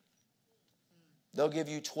 90. They'll give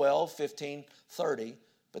you 12, 15, 30,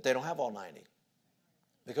 but they don't have all 90.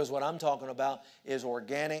 Because what I'm talking about is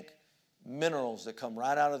organic minerals that come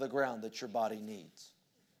right out of the ground that your body needs.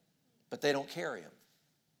 But they don't carry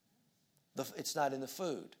them. It's not in the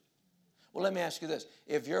food. Well, let me ask you this.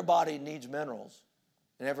 If your body needs minerals,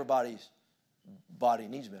 and everybody's body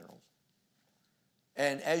needs minerals,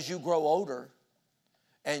 and as you grow older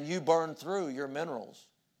and you burn through your minerals,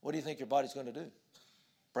 what do you think your body's going to do?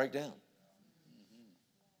 Break down.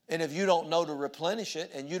 And if you don't know to replenish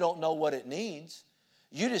it and you don't know what it needs,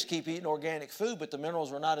 you just keep eating organic food, but the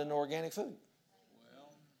minerals are not in the organic food.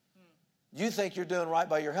 You think you're doing right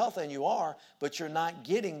by your health, and you are, but you're not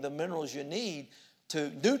getting the minerals you need to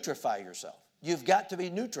nutrify yourself. You've got to be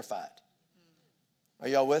nutrified. Are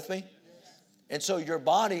y'all with me? Yes. And so your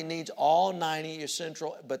body needs all 90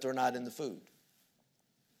 essential, but they're not in the food.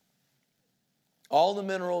 All the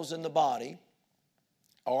minerals in the body,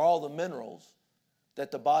 or all the minerals that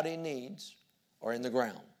the body needs, are in the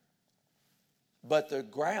ground. But the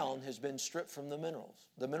ground has been stripped from the minerals.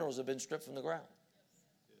 The minerals have been stripped from the ground.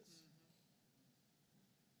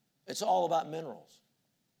 It's all about minerals.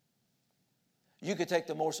 You could take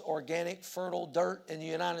the most organic, fertile dirt in the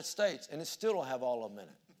United States, and it still don't have all of them in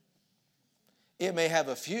it. It may have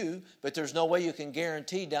a few, but there's no way you can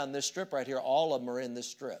guarantee down this strip right here, all of them are in this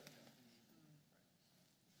strip.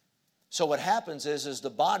 So what happens is the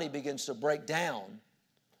body begins to break down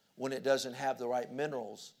when it doesn't have the right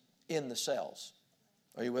minerals in the cells.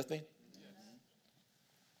 Are you with me? Yes.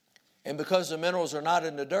 And because the minerals are not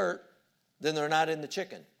in the dirt, then they're not in the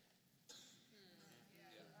chicken.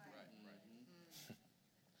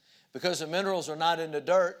 Because the minerals are not in the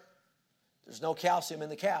dirt, there's no calcium in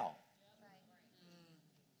the cow.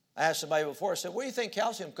 I asked somebody before, I said, where do you think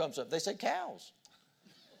calcium comes from? They said, cows.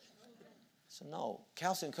 I said, no,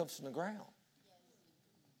 calcium comes from the ground.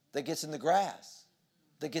 That gets in the grass.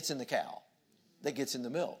 That gets in the cow. That gets in the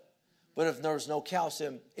milk. But if there's no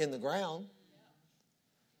calcium in the ground,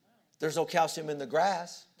 there's no calcium in the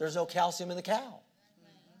grass, there's no calcium in the cow.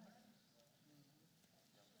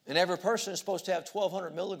 And every person is supposed to have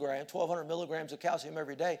 1,200 milligrams of calcium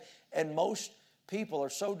every day. And most people are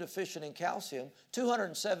so deficient in calcium,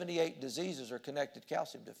 278 diseases are connected to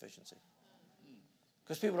calcium deficiency.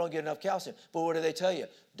 Because people don't get enough calcium. But what do they tell you?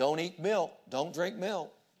 Don't eat milk. Don't drink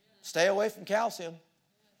milk. Stay away from calcium.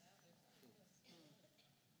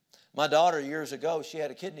 My daughter, years ago, she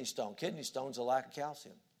had a kidney stone. Kidney stone's a lack of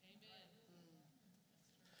calcium.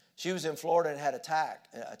 She was in Florida and had an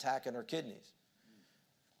attack in her kidneys.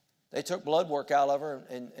 They took blood work out of her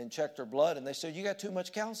and checked her blood, and they said, you got too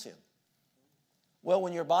much calcium. Well,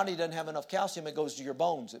 when your body doesn't have enough calcium, it goes to your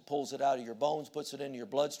bones. It pulls it out of your bones, puts it into your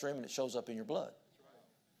bloodstream, and it shows up in your blood.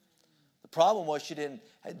 The problem was she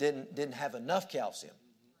didn't have enough calcium.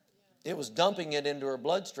 It was dumping it into her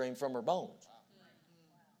bloodstream from her bones.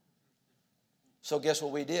 So guess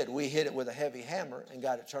what we did? We hit it with a heavy hammer and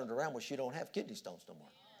got it turned around where she don't have kidney stones no more.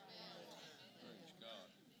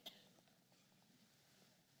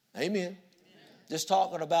 Amen. Just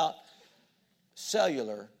talking about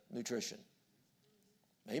cellular nutrition.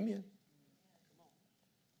 Amen.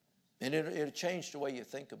 And it'll change the way you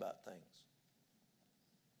think about things.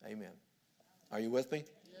 Amen. Are you with me?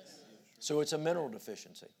 Yes. So it's a mineral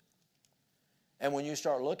deficiency. And when you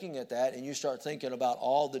start looking at that and you start thinking about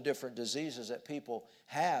all the different diseases that people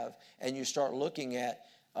have, and you start looking at,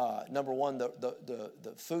 number one,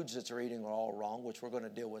 the foods that they're eating are all wrong, which we're going to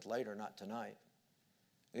deal with later, not tonight.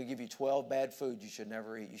 They give you 12 bad foods you should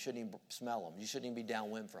never eat. You shouldn't even smell them. You shouldn't even be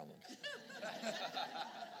downwind from them.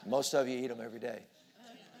 Most of you eat them every day.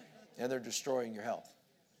 And they're destroying your health.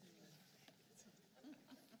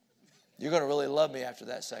 You're going to really love me after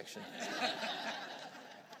that section.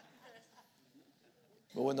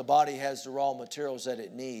 But when the body has the raw materials that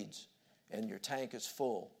it needs and your tank is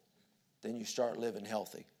full, then you start living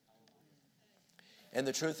healthy. And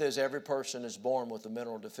the truth is, every person is born with a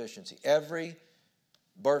mineral deficiency. Every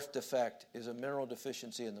birth defect is a mineral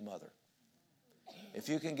deficiency in the mother. If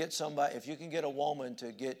you can get a woman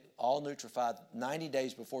to get all nutrified 90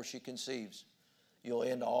 days before she conceives, you'll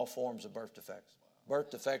end all forms of birth defects.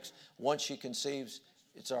 Birth defects, once she conceives,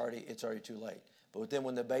 it's already too late. But then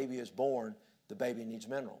when the baby is born, the baby needs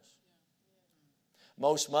minerals.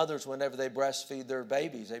 Most mothers, whenever they breastfeed their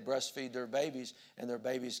babies and their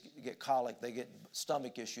babies get colic, they get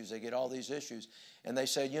stomach issues, they get all these issues. And they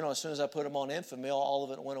say, as soon as I put them on Enfamil, all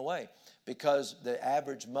of it went away. Because the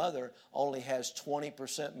average mother only has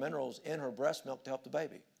 20% minerals in her breast milk to help the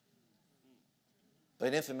baby.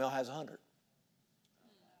 But Enfamil has 100.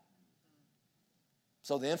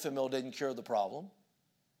 So the Enfamil didn't cure the problem.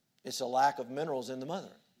 It's a lack of minerals in the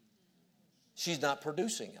mother. She's not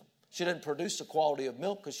producing them. She doesn't produce the quality of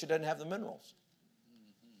milk because she doesn't have the minerals.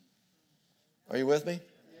 Are you with me?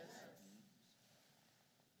 Yes.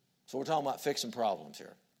 So we're talking about fixing problems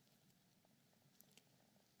here.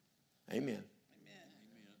 Amen. Amen.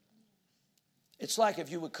 It's like if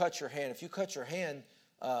you would cut your hand. If you cut your hand,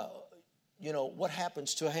 what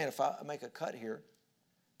happens to a hand? If I make a cut here,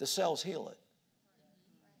 the cells heal it.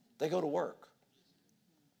 They go to work.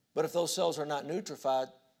 But if those cells are not nutrified,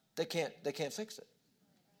 they can't fix it.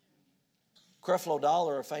 Creflo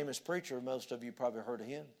Dollar, a famous preacher, most of you probably heard of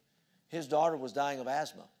him. His daughter was dying of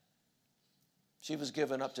asthma. She was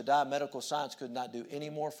given up to die. Medical science could not do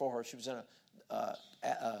any more for her. She was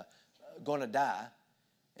going to die.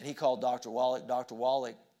 And he called Dr. Wallach. Dr.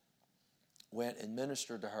 Wallach went and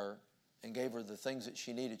ministered to her and gave her the things that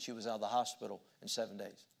she needed. She was out of the hospital in 7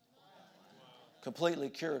 days. Completely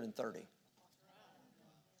cured in 30.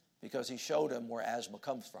 Because he showed him where asthma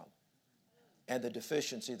comes from and the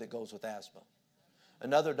deficiency that goes with asthma.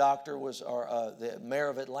 Another doctor the mayor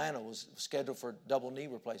of Atlanta was scheduled for double knee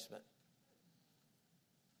replacement.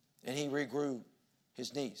 And he regrew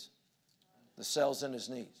his knees, the cells in his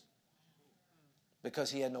knees.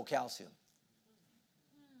 because he had no calcium.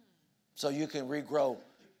 So you can regrow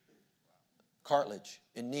cartilage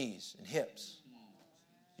in knees and hips.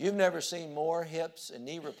 You've never seen more hips and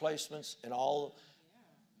knee replacements in all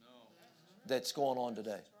that's going on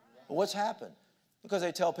today. But what's happened? Because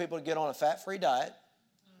they tell people to get on a fat-free diet.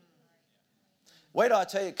 Wait till I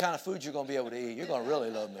tell you the kind of food you're going to be able to eat. You're going to really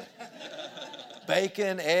love me.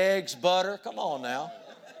 Bacon, eggs, butter. Come on now.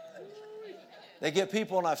 They get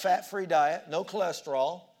people on a fat-free diet, no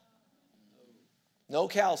cholesterol, no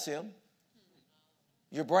calcium.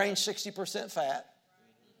 Your brain's 60% fat.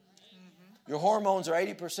 Your hormones are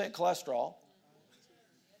 80% cholesterol.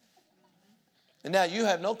 And now you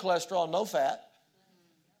have no cholesterol, no fat.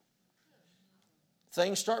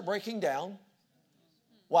 Things start breaking down.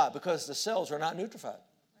 Why? Because the cells are not nutrified.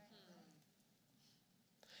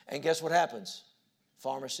 And guess what happens?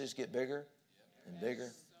 Pharmacies get bigger and bigger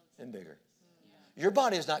and bigger. Your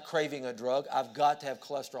body is not craving a drug. I've got to have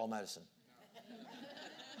cholesterol medicine.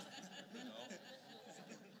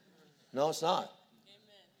 No, it's not.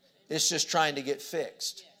 It's just trying to get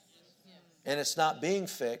fixed. And it's not being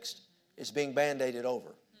fixed. It's being band-aided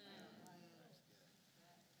over.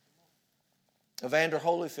 Evander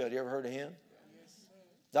Holyfield, you ever heard of him?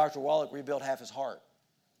 Dr. Wallach rebuilt half his heart.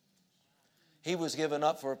 He was given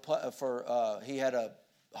up he had a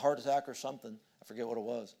heart attack or something. I forget what it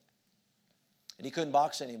was. And he couldn't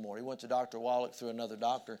box anymore. He went to Dr. Wallach through another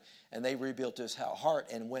doctor, and they rebuilt his heart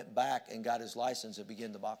and went back and got his license and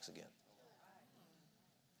began to box again.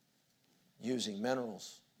 Using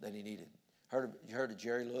minerals that he needed. You heard of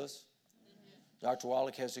Jerry Lewis? Dr.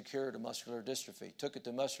 Wallach has a cure to muscular dystrophy. Took it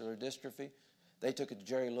to muscular dystrophy. They took it to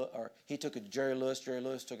Jerry Lewis, or he took it to Jerry Lewis. Jerry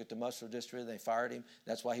Lewis took it to muscular dystrophy. They fired him.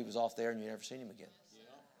 That's why he was off there, and you never seen him again.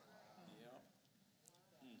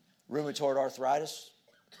 Rheumatoid arthritis.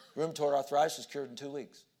 Rheumatoid arthritis is cured in 2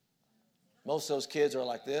 weeks. Most of those kids are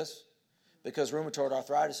like this because rheumatoid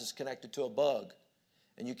arthritis is connected to a bug.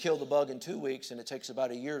 And you kill the bug in 2 weeks, and it takes about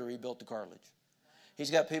a year to rebuild the cartilage. He's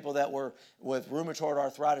got people that were with rheumatoid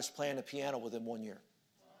arthritis playing the piano within 1 year.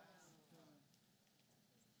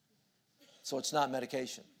 So it's not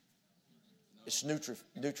medication. It's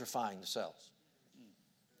nutrifying the cells.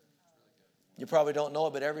 You probably don't know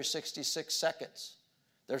it, but every 66 seconds,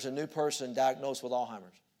 there's a new person diagnosed with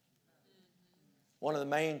Alzheimer's. One of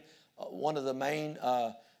the main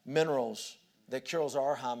minerals that cures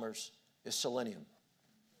Alzheimer's is selenium.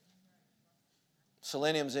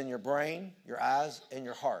 Selenium's in your brain, your eyes, and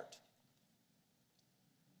your heart.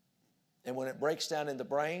 And when it breaks down in the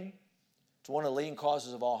brain, it's one of the leading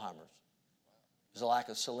causes of Alzheimer's. Is a lack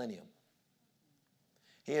of selenium.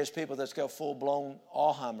 He has people that's got full-blown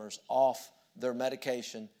Alzheimer's off their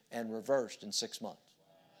medication and reversed in 6 months.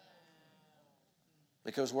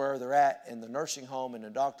 Because where they're at in the nursing home and the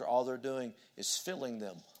doctor, all they're doing is filling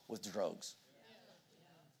them with drugs.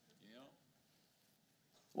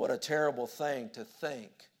 What a terrible thing to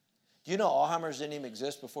think. Do you know Alzheimer's didn't even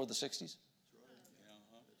exist before the 60s?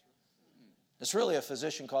 It's really a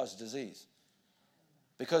physician-caused disease.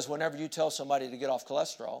 Because whenever you tell somebody to get off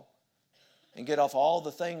cholesterol and get off all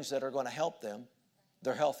the things that are going to help them,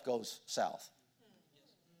 their health goes south.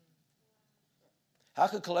 How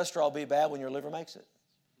could cholesterol be bad when your liver makes it?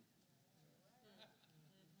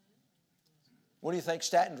 What do you think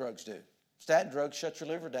statin drugs do? Statin drugs shut your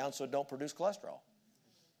liver down so it don't produce cholesterol.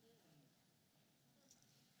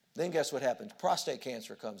 Then guess what happens? Prostate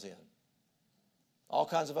cancer comes in. All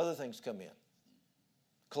kinds of other things come in.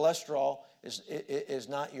 Cholesterol is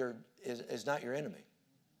not your enemy.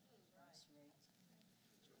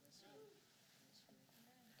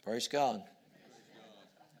 Praise God.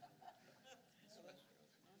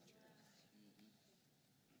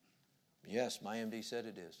 Yes, my MD said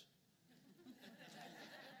it is.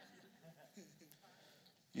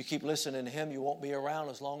 You keep listening to him, you won't be around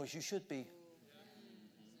as long as you should be.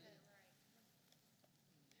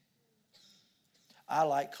 I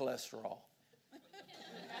like cholesterol.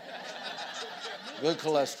 Good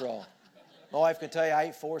cholesterol. My wife can tell you I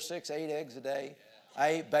eat 4, 6, 8 eggs a day.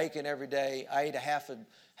 I eat bacon every day. I eat half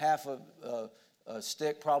a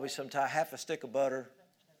stick, probably sometimes half a stick of butter.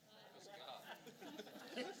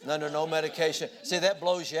 No medication. See, that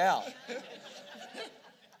blows you out.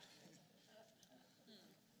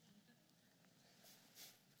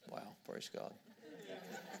 Wow, praise God.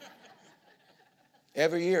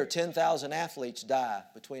 Every year, 10,000 athletes die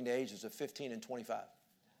between the ages of 15 and 25.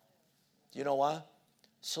 Do you know why?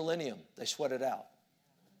 Selenium, they sweat it out.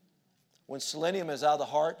 When selenium is out of the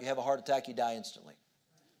heart, you have a heart attack, you die instantly.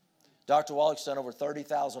 Dr. Wallach's done over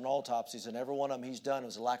 30,000 autopsies, and every one of them he's done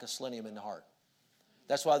was a lack of selenium in the heart.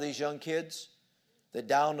 That's why these young kids, They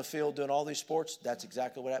die on the field doing all these sports. That's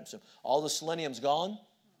exactly what happens to them. All the selenium's gone,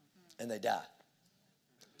 and they die.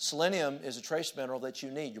 Selenium is a trace mineral that you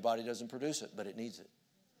need. Your body doesn't produce it, but it needs it.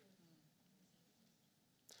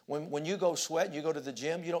 When you go sweat and you go to the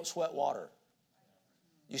gym, you don't sweat water.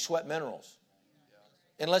 You sweat minerals.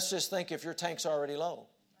 And let's just think if your tank's already low.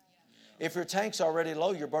 If your tank's already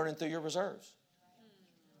low, you're burning through your reserves.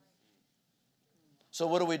 So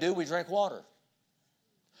what do? We drink water.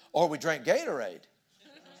 Or we drink Gatorade.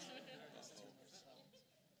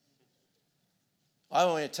 I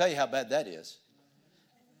don't want to tell you how bad that is.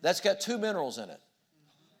 That's got 2 minerals in it.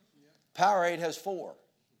 Powerade has 4.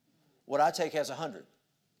 What I take has 100.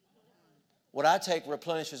 What I take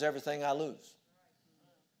replenishes everything I lose.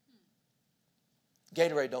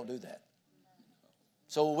 Gatorade don't do that.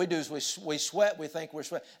 So what we do is we sweat, we think we're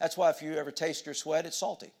sweating. That's why if you ever taste your sweat, it's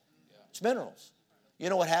salty. It's minerals. You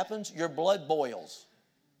know what happens? Your blood boils.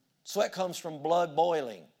 Sweat comes from blood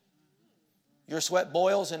boiling. Your sweat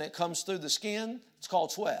boils and it comes through the skin. It's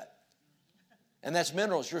called sweat. And that's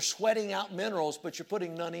minerals. You're sweating out minerals, but you're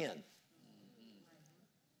putting none in.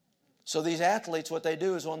 So these athletes, what they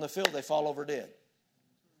do is on the field, they fall over dead.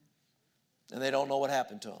 And they don't know what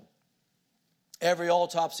happened to them. Every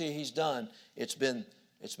autopsy he's done, it's been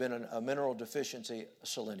a mineral deficiency,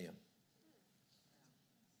 selenium.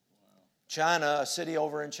 China, a city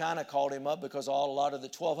over in China called him up because a lot of the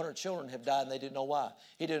 1,200 children have died and they didn't know why.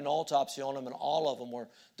 He did an autopsy on them and all of them were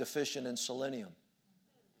deficient in selenium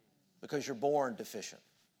because you're born deficient.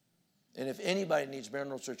 And if anybody needs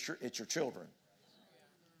minerals, it's your children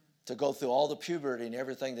to go through all the puberty and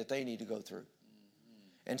everything that they need to go through.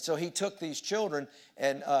 And so he took these children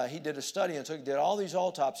and he did a study and did all these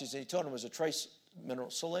autopsies and he told them it was a trace mineral,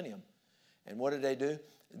 selenium. And what did they do?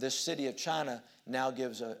 This city of China now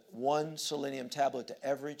gives 1 selenium tablet to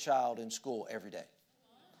every child in school every day.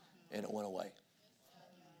 And it went away.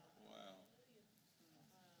 Wow.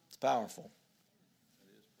 It's powerful.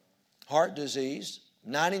 Heart disease.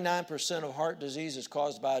 99% of heart disease is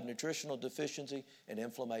caused by nutritional deficiency and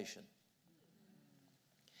inflammation.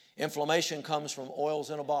 Inflammation comes from oils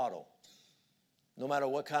in a bottle, no matter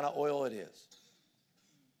what kind of oil it is.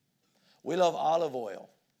 We love olive oil.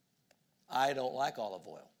 I don't like olive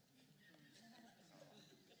oil.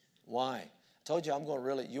 Why? I told you I'm going to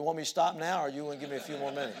really... You want me to stop now or you want to give me a few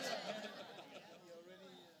more minutes?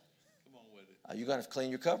 You're going to have to clean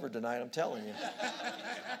your cupboard tonight, I'm telling you.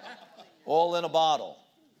 Oil in a bottle.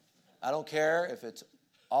 I don't care if it's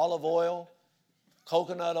olive oil,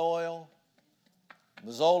 coconut oil,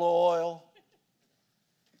 mazola oil.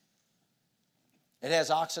 It has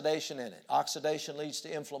oxidation in it. Oxidation leads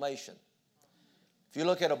to inflammation. If you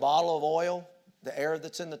look at a bottle of oil, the air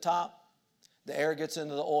that's in the top, the air gets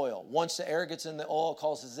into the oil. Once the air gets in the oil, it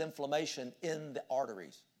causes inflammation in the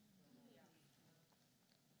arteries.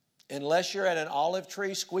 Unless you're at an olive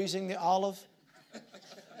tree squeezing the olive,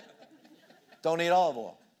 don't eat olive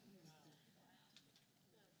oil.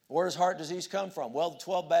 Where does heart disease come from? Well, the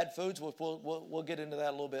 12 bad foods, we'll get into that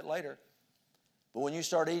a little bit later. But when you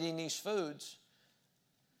start eating these foods,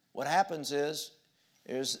 what happens is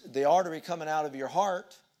the artery coming out of your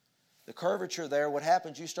heart, the curvature there, what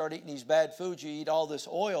happens, you start eating these bad foods, you eat all this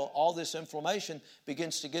oil, all this inflammation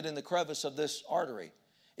begins to get in the crevice of this artery.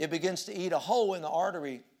 It begins to eat a hole in the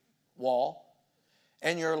artery wall,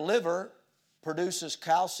 and your liver produces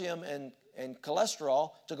calcium and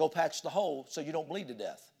cholesterol to go patch the hole so you don't bleed to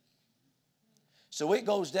death. So it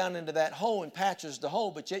goes down into that hole and patches the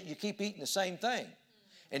hole, but yet you keep eating the same thing.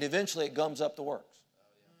 And eventually it gums up the works.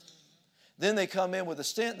 Then they come in with a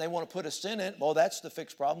stent and they want to put a stent in. Well, that's the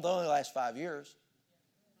fixed problem. They only last 5 years.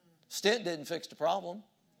 Stent didn't fix the problem.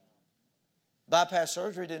 Bypass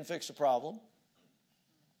surgery didn't fix the problem.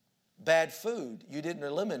 Bad food you didn't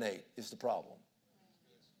eliminate is the problem.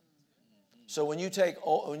 So when you take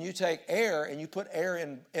air and you put air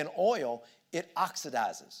in oil, it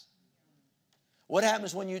oxidizes. What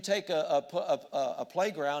happens when you take a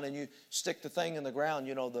playground and you stick the thing in the ground,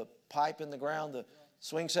 you know, the pipe in the ground, the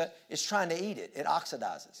swing set? It's trying to eat it. It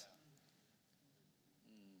oxidizes.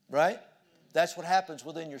 Right? That's what happens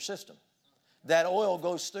within your system. That oil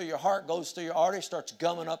goes through your heart, goes through your artery, starts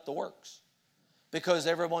gumming up the works. Because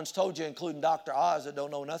everyone's told you, including Dr. Oz, that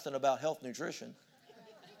don't know nothing about health nutrition.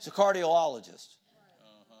 He's a cardiologist.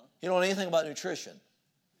 He don't know anything about nutrition.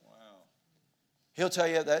 He'll tell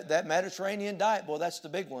you that Mediterranean diet, boy, that's the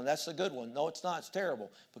big one. That's the good one. No, it's not. It's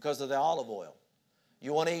terrible because of the olive oil.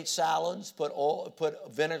 You want to eat salads, put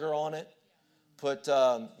vinegar on it, put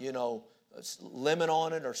lemon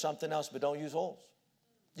on it or something else, but don't use oils.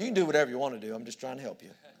 You can do whatever you want to do. I'm just trying to help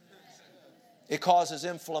you. It causes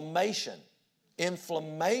inflammation.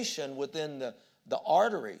 Inflammation within The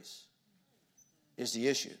arteries is the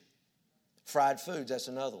issue. Fried foods, that's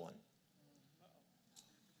another one.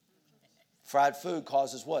 Fried food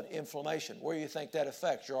causes what? Inflammation. Where do you think that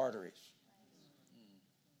affects your arteries?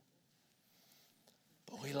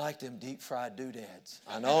 But we like them deep fried doodads.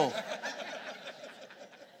 I know.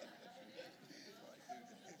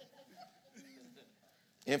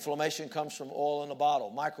 Inflammation comes from oil in a bottle.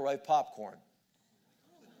 Microwave popcorn.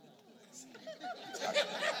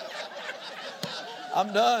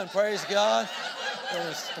 I'm done, praise God.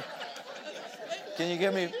 Can you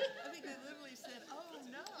give me... I think they literally said, oh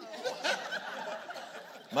no.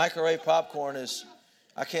 Microwave popcorn is,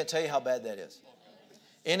 I can't tell you how bad that is.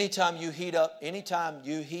 Anytime you heat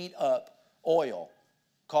up oil,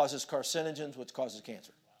 causes carcinogens, which causes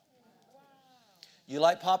cancer. You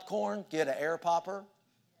like popcorn? Get an air popper.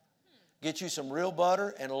 Get you some real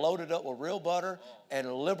butter and load it up with real butter and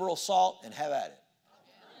a liberal salt and have at it.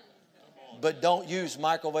 But don't use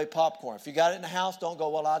microwave popcorn. If you got it in the house, don't go,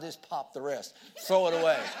 well, I'll just pop the rest. Throw it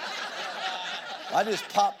away. I just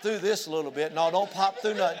pop through this a little bit. No, don't pop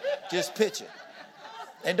through nothing. Just pitch it.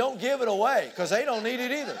 And don't give it away because they don't need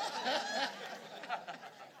it either.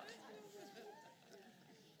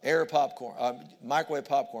 Air popcorn, microwave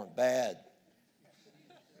popcorn, bad.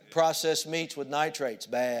 Processed meats with nitrates,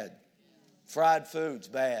 bad. Fried foods,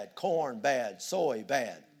 bad. Corn, bad. Soy,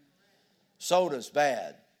 bad. Sodas,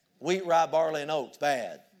 bad. Wheat, rye, barley, and oats,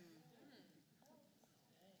 bad.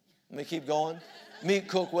 Let me keep going. Meat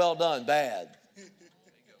cooked well done, bad.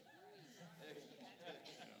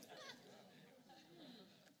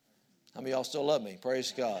 How many of y'all still love me?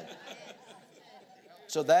 Praise God.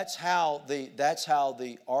 So that's how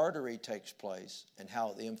the artery takes place and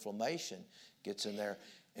how the inflammation gets in there,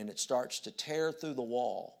 and it starts to tear through the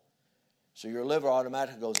wall. So your liver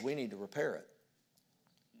automatically goes, we need to repair it.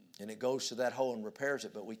 And it goes to that hole and repairs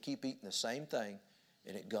it, but we keep eating the same thing,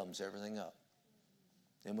 and it gums everything up.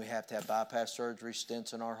 And we have to have bypass surgery,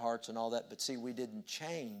 stents in our hearts and all that. But see, we didn't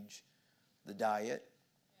change the diet.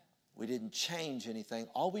 We didn't change anything.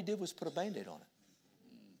 All we did was put a Band-Aid on it.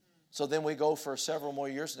 So then we go for several more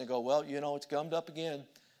years, and they go, well, it's gummed up again.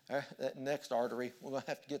 That next artery, we're going to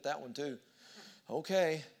have to get that one too.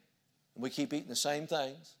 Okay. And we keep eating the same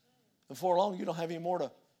things. And before long, you don't have any more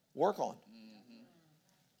to work on.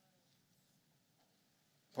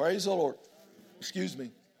 Praise the Lord. Excuse me.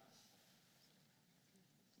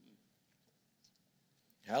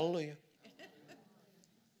 Hallelujah.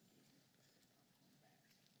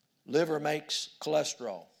 Liver makes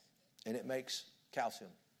cholesterol, and it makes calcium.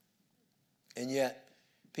 And yet,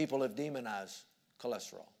 people have demonized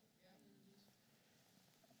cholesterol.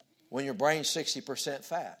 When your brain's 60%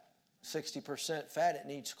 fat, it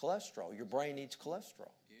needs cholesterol. Your brain needs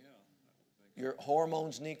cholesterol. Your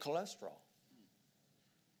hormones need cholesterol.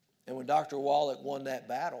 And when Dr. Wallach won that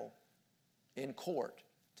battle in court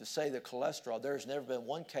to say that cholesterol, there's never been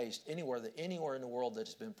one case anywhere in the world that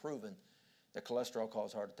has been proven that cholesterol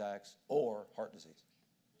causes heart attacks or heart disease.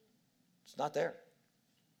 It's not there.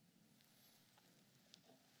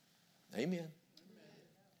 Amen.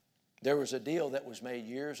 There was a deal that was made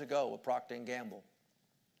years ago with Procter & Gamble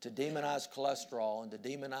to demonize cholesterol and to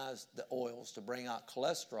demonize the oils to bring out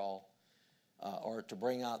cholesterol or to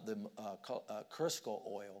bring out the Crisco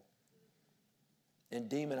oil and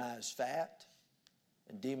demonize fat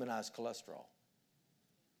and demonize cholesterol.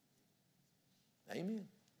 Amen.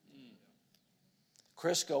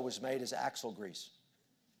 Crisco was made as axle grease.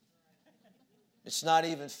 It's not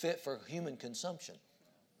even fit for human consumption.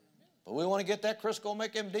 But we want to get that Crisco and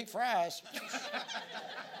make them deep fries.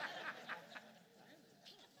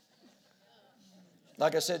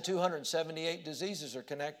 Like I said, 278 diseases are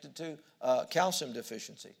connected to calcium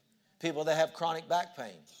deficiency. People that have chronic back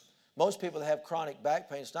pain. Most people that have chronic back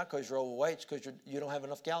pain, it's not because you're overweight, it's because you don't have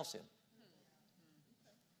enough calcium.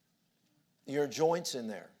 Your joints in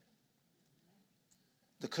there.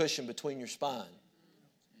 The cushion between your spine.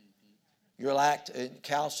 You lack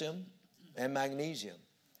calcium and magnesium.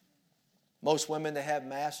 Most women that have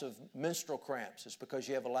massive menstrual cramps, it's because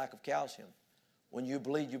you have a lack of calcium. When you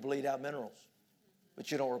bleed out minerals, but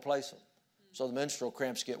you don't replace them. So the menstrual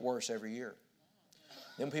cramps get worse every year.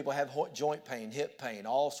 Then people have joint pain, hip pain,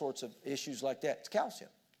 all sorts of issues like that. It's calcium,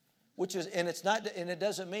 and it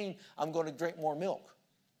doesn't mean I'm going to drink more milk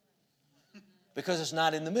because it's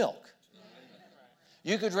not in the milk.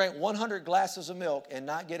 You could drink 100 glasses of milk and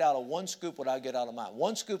not get out of one scoop what I get out of mine.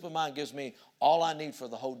 One scoop of mine gives me all I need for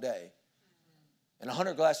the whole day. And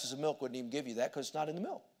 100 glasses of milk wouldn't even give you that because it's not in the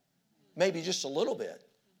milk. Maybe just a little bit,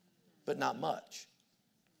 but not much.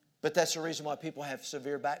 But that's the reason why people have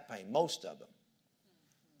severe back pain, most of them.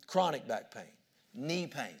 Chronic back pain, knee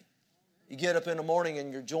pain. You get up in the morning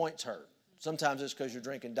and your joints hurt. Sometimes it's because you're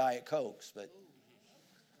drinking Diet Cokes, but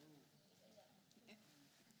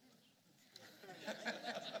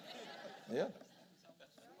yeah.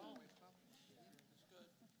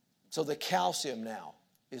 So the calcium now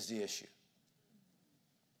is the issue.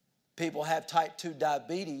 People have type 2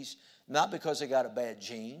 diabetes not because they got a bad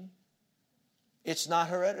gene. It's not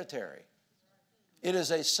hereditary. It is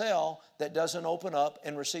a cell that doesn't open up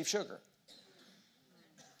and receive sugar.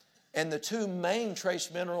 And the two main trace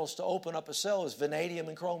minerals to open up a cell is vanadium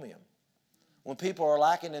and chromium. When people are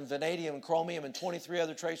lacking in vanadium and chromium and 23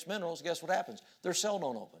 other trace minerals, guess what happens? Their cell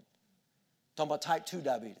don't open. Talking about type 2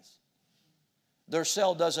 diabetes. Their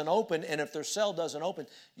cell doesn't open, and if their cell doesn't open,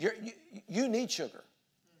 you need sugar.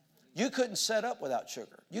 You couldn't set up without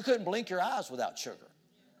sugar. You couldn't blink your eyes without sugar.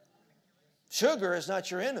 Sugar is not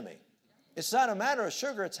your enemy. It's not a matter of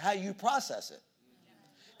sugar, it's how you process it.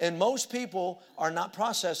 And most people are not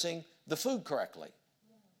processing the food correctly.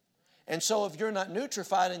 And so if you're not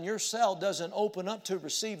nutrified and your cell doesn't open up to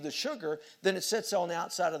receive the sugar, then it sits on the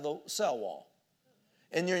outside of the cell wall.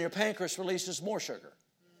 And your pancreas releases more sugar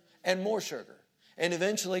and more sugar. And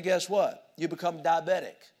eventually, guess what? You become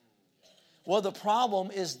diabetic. Well, the problem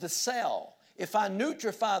is the cell. If I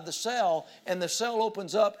nutrify the cell and the cell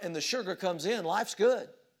opens up and the sugar comes in, life's good.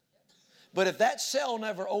 But if that cell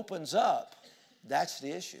never opens up, that's the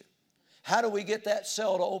issue. How do we get that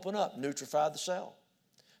cell to open up? Nutrify the cell.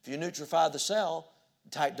 If you nutrify the cell,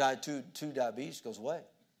 type 2 diabetes goes away.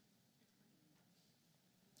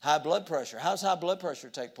 High blood pressure. How does high blood pressure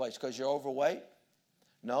take place? Because you're overweight?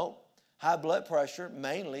 No. High blood pressure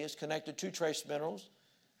mainly is connected to trace minerals,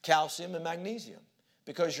 calcium and magnesium.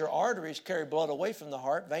 Because your arteries carry blood away from the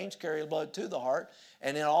heart, veins carry blood to the heart,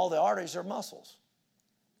 and in all the arteries are muscles.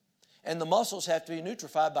 And the muscles have to be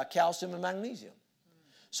nutrified by calcium and magnesium.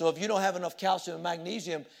 So if you don't have enough calcium and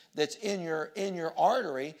magnesium that's in your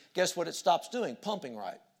artery, guess what it stops doing? Pumping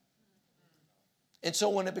right. And so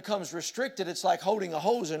when it becomes restricted, it's like holding a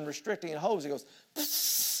hose and restricting a hose. It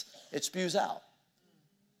goes, it spews out.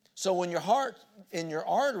 So when your heart in your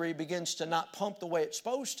artery begins to not pump the way it's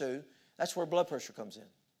supposed to, that's where blood pressure comes in.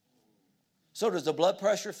 So does the blood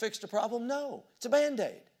pressure fix the problem? No. It's a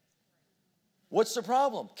Band-Aid. What's the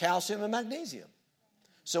problem? Calcium and magnesium.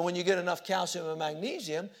 So when you get enough calcium and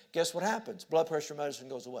magnesium, guess what happens? Blood pressure medicine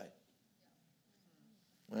goes away.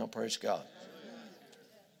 Well, praise God.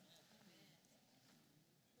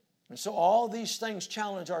 And so all these things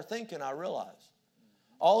challenge our thinking, I realize.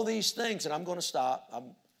 All these things, and I'm going to stop.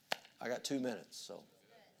 I got 2 minutes. So,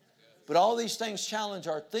 but all these things challenge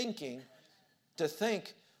our thinking to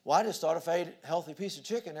think, well, I just thought if I ate a healthy piece of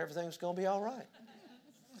chicken, everything's going to be all right.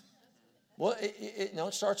 Well,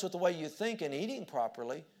 it starts with the way you think and eating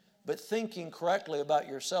properly, but thinking correctly about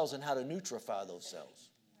your cells and how to nutrify those cells.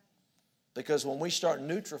 Because when we start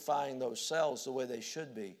nutrifying those cells the way they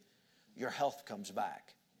should be, your health comes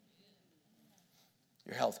back.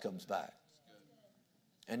 Your health comes back.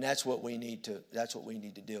 And that's what we need to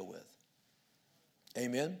deal with.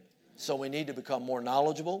 Amen? So we need to become more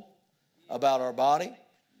knowledgeable about our body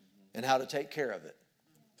and how to take care of it.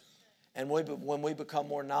 And when we become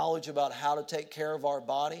more knowledgeable about how to take care of our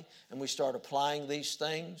body and we start applying these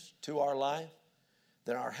things to our life,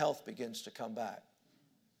 then our health begins to come back.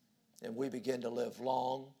 And we begin to live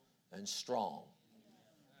long and strong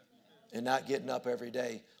and not getting up every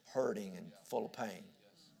day hurting and full of pain.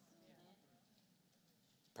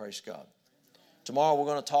 Praise God. Tomorrow we're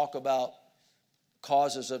going to talk about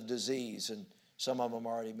causes of disease, and some of them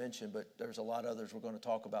already mentioned, but there's a lot of others we're going to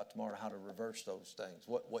talk about tomorrow, how to reverse those things,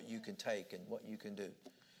 what you can take and what you can do.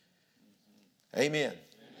 Amen.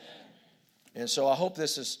 And so I hope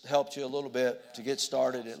this has helped you a little bit to get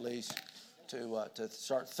started, at least to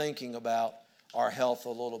start thinking about our health a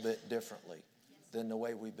little bit differently than the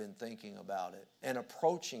way we've been thinking about it, and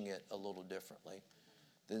approaching it a little differently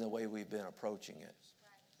than the way we've been approaching it.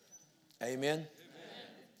 Amen?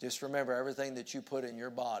 Just remember, everything that you put in your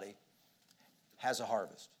body has a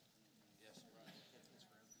harvest.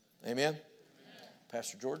 Amen?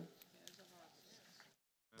 Pastor Jordan?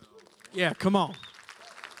 Yeah, come on.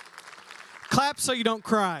 Clap so you don't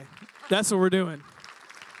cry. That's what we're doing.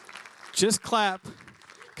 Just clap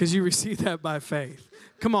because you receive that by faith.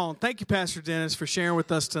 Come on. Thank you, Pastor Dennis, for sharing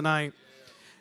with us tonight.